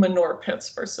 manure pits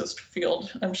versus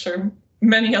field. I'm sure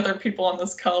many other people on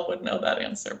this call would know that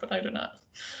answer, but I do not.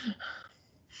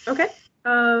 Okay.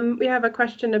 We have a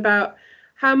question about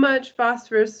how much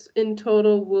phosphorus in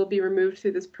total will be removed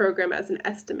through this program as an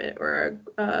estimate or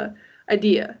an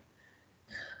idea?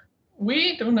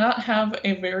 We do not have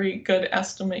a very good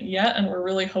estimate yet, and we're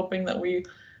really hoping that we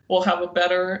will have a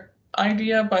better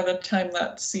idea by the time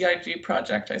that CIG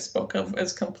project I spoke of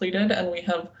is completed, and we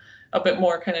have a bit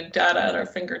more kind of data at our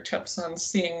fingertips on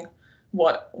seeing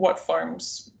what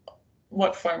farms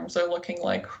are looking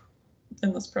like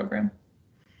in this program.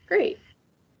 Great.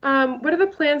 What are the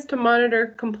plans to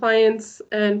monitor compliance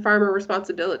and farmer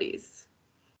responsibilities?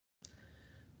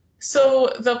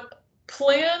 So the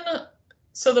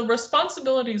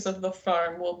responsibilities of the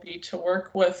farm will be to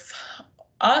work with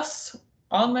us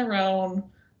on their own,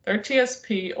 their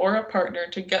TSP or a partner,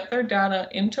 to get their data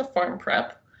into farm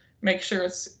prep, make sure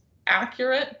it's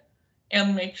accurate,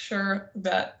 and make sure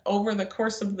that over the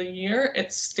course of the year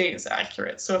it stays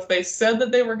accurate. So if they said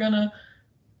that they were going to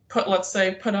put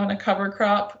on a cover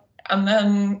crop and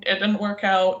then it didn't work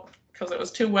out because it was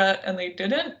too wet and they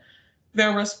didn't,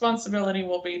 their responsibility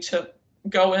will be to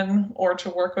go in or to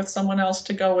work with someone else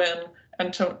to go in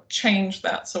and to change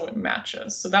that so it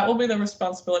matches. So that will be the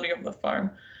responsibility of the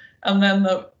farm. And then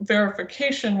the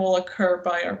verification will occur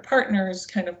by our partners,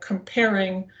 kind of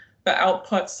comparing the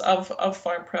outputs of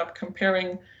farm prep,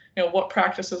 comparing what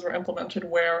practices were implemented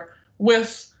where,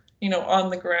 with on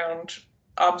the ground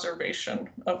observation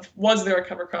of, was there a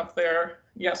cover crop there?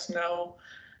 Yes, no.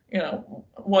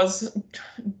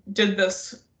 Did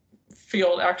this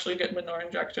field actually get manure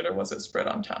injected, or was it spread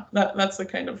on top? That's the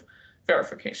kind of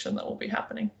verification that will be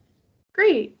happening.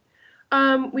 Great.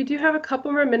 We do have a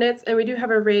couple more minutes and we do have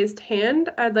a raised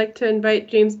hand. I'd like to invite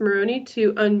James Maroney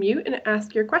to unmute and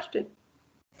ask your question.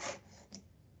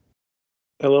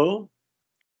 Hello.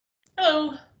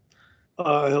 Hello.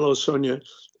 Hello, Sonia.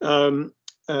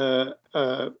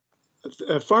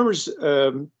 Farmers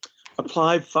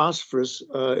apply phosphorus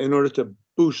in order to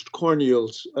boost corn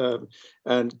yields,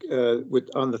 and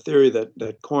on the theory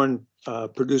that corn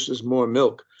produces more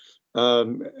milk,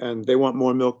 and they want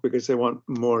more milk because they want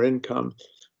more income.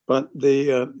 But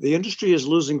the industry is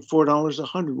losing $4 a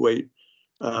hundredweight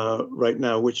right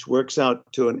now, which works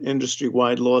out to an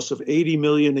industry-wide loss of $80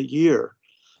 million a year.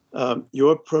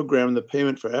 Your program, the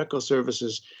Payment for Eco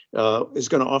Services, is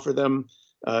going to offer them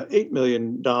 $8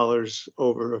 million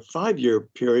over a 5-year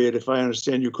period, if I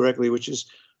understand you correctly, which is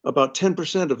about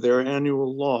 10% of their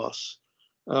annual loss.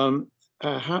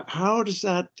 how does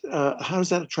that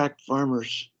attract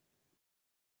farmers?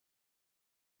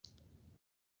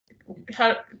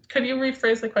 Could you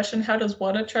rephrase the question? How does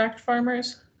what attract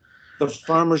farmers? The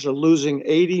farmers are losing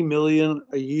 80 million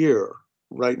a year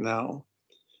right now,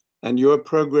 and your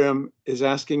program is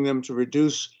asking them to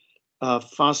reduce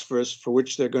phosphorus, for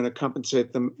which they're going to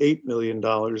compensate them $8 million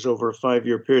over a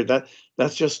 5-year period.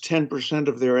 That's just 10%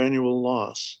 of their annual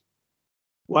loss.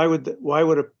 Why would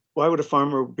a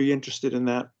farmer be interested in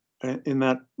that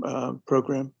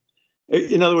program?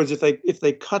 In other words, if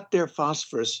they cut their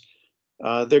phosphorus,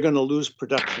 they're going to lose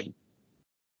production.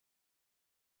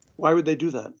 Why would they do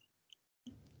that?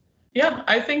 Yeah,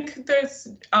 I think that's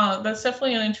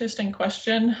definitely an interesting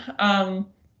question.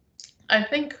 I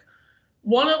think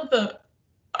one of the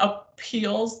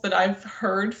appeals that I've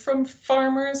heard from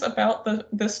farmers about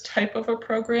this type of a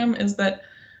program is that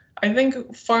I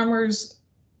think farmers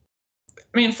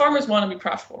want to be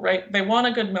profitable, right? They want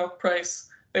a good milk price.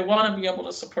 They want to be able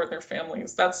to support their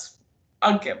families. That's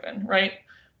a given, right?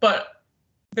 But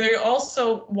they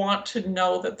also want to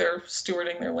know that they're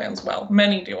stewarding their lands well.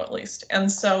 Many do, at least.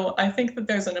 And so I think that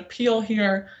there's an appeal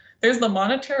here. There's the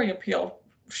monetary appeal,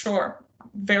 sure,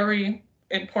 very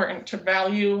important to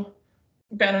value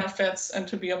benefits and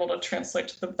to be able to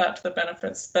translate that to the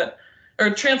benefits that, or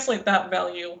translate that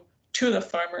value to the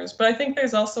farmers. But I think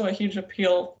there's also a huge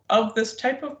appeal of this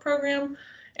type of program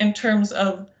in terms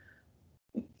of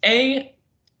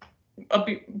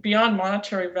beyond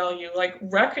monetary value, like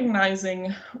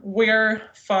recognizing where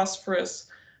phosphorus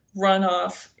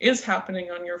runoff is happening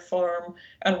on your farm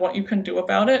and what you can do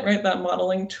about it, right? That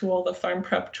modeling tool, the farm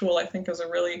prep tool, I think is a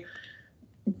really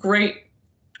great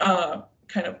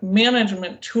kind of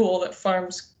management tool that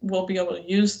farms will be able to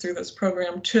use through this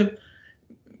program to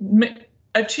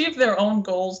achieve their own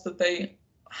goals that they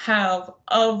have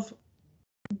of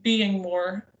being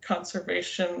more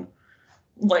conservation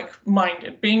like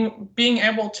minded, being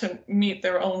able to meet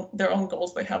their own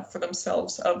goals they have for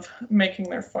themselves of making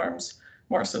their farms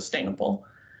more sustainable.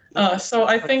 So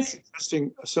I think,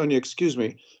 Sonia, excuse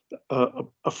me,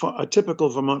 a typical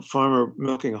Vermont farmer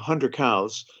milking 100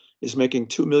 cows is making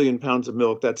 2 million pounds of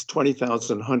milk. That's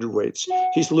 20,000 hundredweights.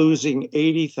 He's losing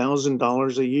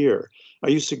 $80,000 a year. Are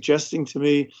you suggesting to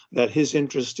me that his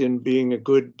interest in being a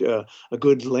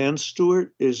good land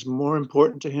steward is more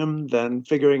important to him than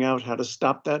figuring out how to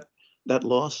stop that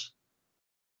loss?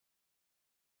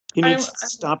 He needs to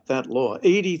stop that law.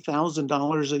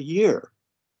 $80,000 a year,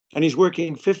 and he's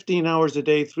working 15 hours a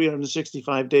day,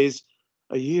 365 days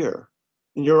a year,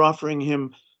 and you're offering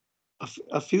him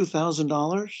a few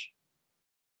 $1,000s?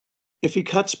 If he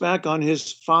cuts back on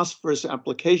his phosphorus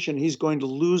application, he's going to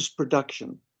lose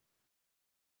production.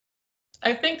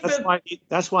 I think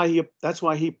that's why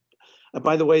he.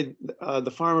 By the way,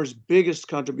 the farmer's biggest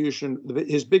contribution,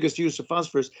 his biggest use of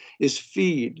phosphorus is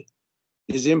feed,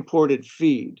 is imported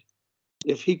feed.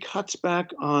 If he cuts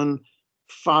back on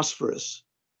phosphorus,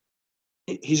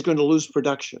 he's going to lose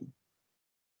production.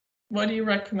 What do you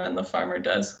recommend the farmer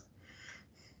does?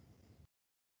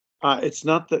 It's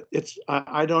not that it's,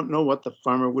 I don't know what the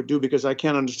farmer would do because I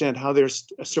can't understand how they're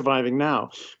surviving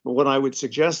now. But what I would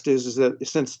suggest is that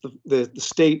since the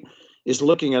state is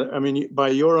looking at, I mean, by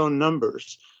your own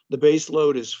numbers, the base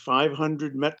load is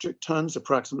 500 metric tons,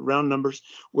 approximate round numbers.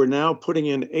 We're now putting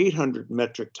in 800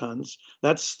 metric tons.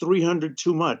 That's 300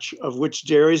 too much, of which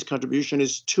dairy's contribution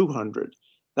is 200.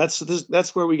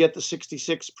 That's where we get the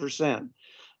 66%.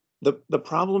 The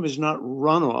problem is not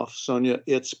runoff, Sonia,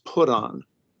 it's put on.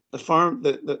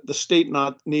 The state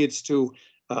needs to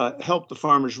help the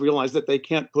farmers realize that they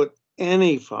can't put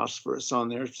any phosphorus on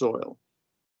their soil,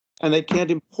 and they can't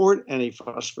import any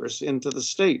phosphorus into the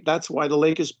state. That's why the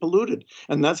lake is polluted,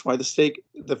 and that's why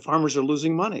the farmers are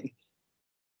losing money.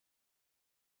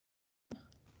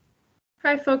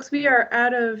 Hi, folks. We are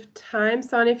out of time.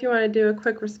 Sonia, if you want to do a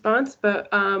quick response, but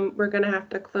we're going to have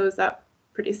to close up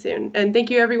pretty soon. And thank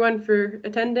you, everyone, for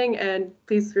attending, and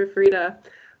please feel free to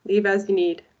leave as you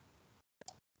need.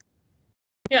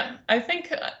 Yeah, I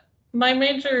think my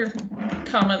major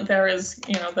comment there is,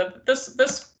 that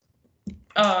this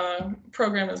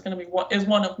program is going to be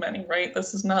one of many, right?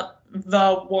 This is not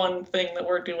the one thing that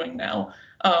we're doing now.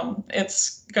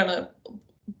 It's going to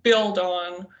build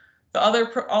on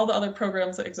all the other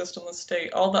programs that exist in the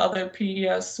state, all the other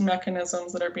PES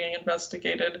mechanisms that are being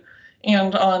investigated,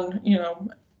 and on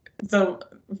the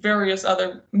various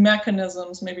other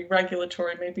mechanisms, maybe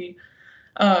regulatory, maybe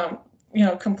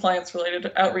compliance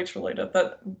related, outreach related,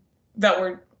 that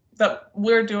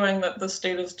we're doing, that the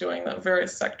state is doing, that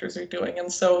various sectors are doing.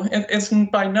 And so it's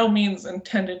by no means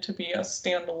intended to be a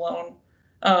standalone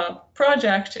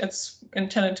project, it's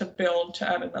intended to build to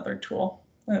add another tool.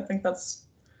 And I think that's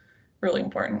really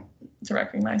important to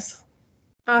recognize.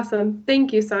 Awesome.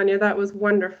 Thank you, Sonia. That was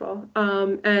wonderful.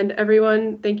 And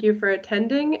everyone, thank you for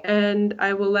attending. And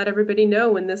I will let everybody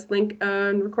know when this link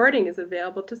and recording is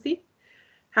available to see.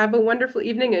 Have a wonderful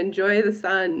evening. Enjoy the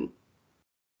sun.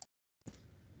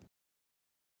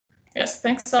 Yes,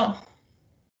 thanks all.